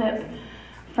short clip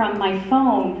from my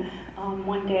phone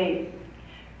one day.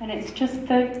 And it's just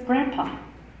the grandpa.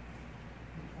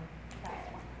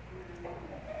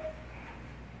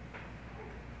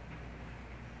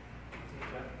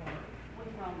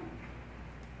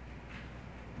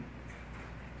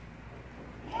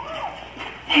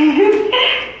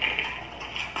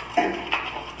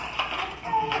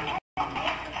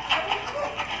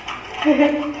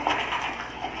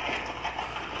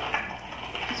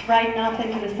 Just riding off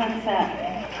into the sunset.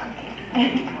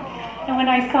 And when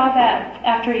I saw that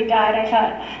after he died, I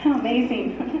thought, how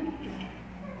amazing.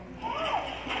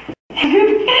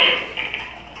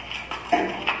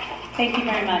 Thank you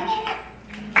very much.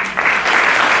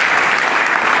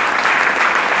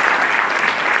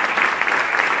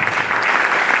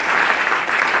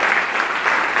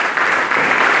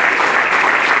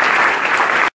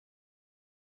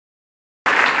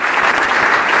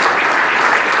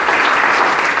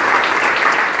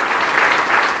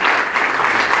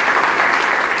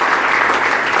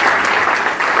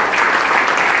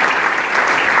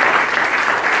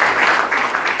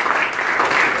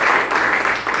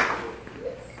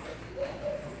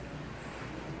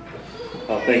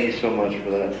 Thank you so much for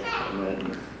that,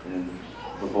 Jeanette, and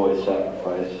Lavoie's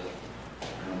sacrifice.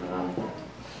 And,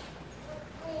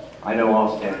 I know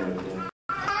I'll stand with you.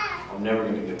 I'm never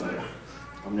going to give up.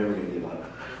 I'm never going to give up.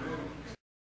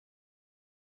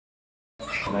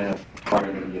 And I know I'm not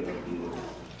going to give up either.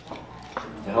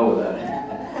 To hell with that.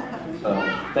 So,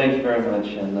 thank you very much,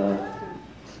 and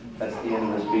that's the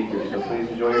end of the speaker. So please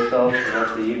enjoy yourselves for the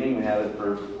rest of the evening. We have it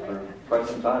for quite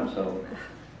some time, so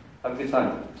have a good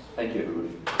time. Thank you, everybody.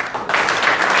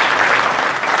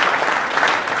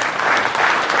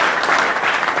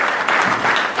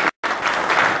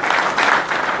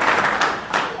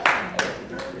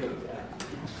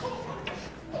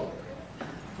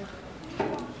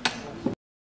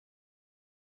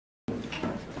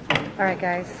 All right,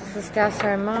 guys, this is Sister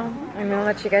and Moe. I'm going to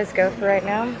let you guys go for right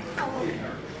now.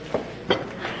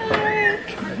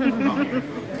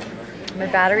 My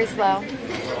battery's low.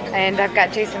 And I've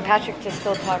got Jason Patrick to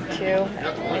still talk to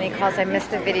when he calls. I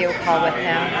missed a video call with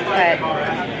him, but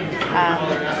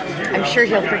I'm sure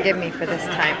he'll forgive me for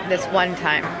this one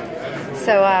time.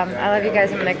 So I love you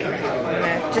guys. I'm gonna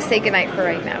just say goodnight for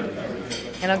right now.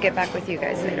 And I'll get back with you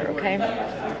guys later, okay?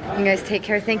 You guys take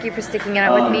care. Thank you for sticking it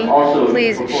out with me.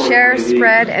 Please share,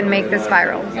 spread, and make this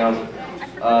viral.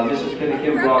 Mrs.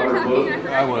 Finicum brought her book.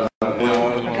 I was.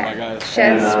 Okay.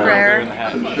 Share, spread,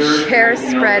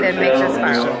 and make this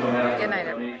viral.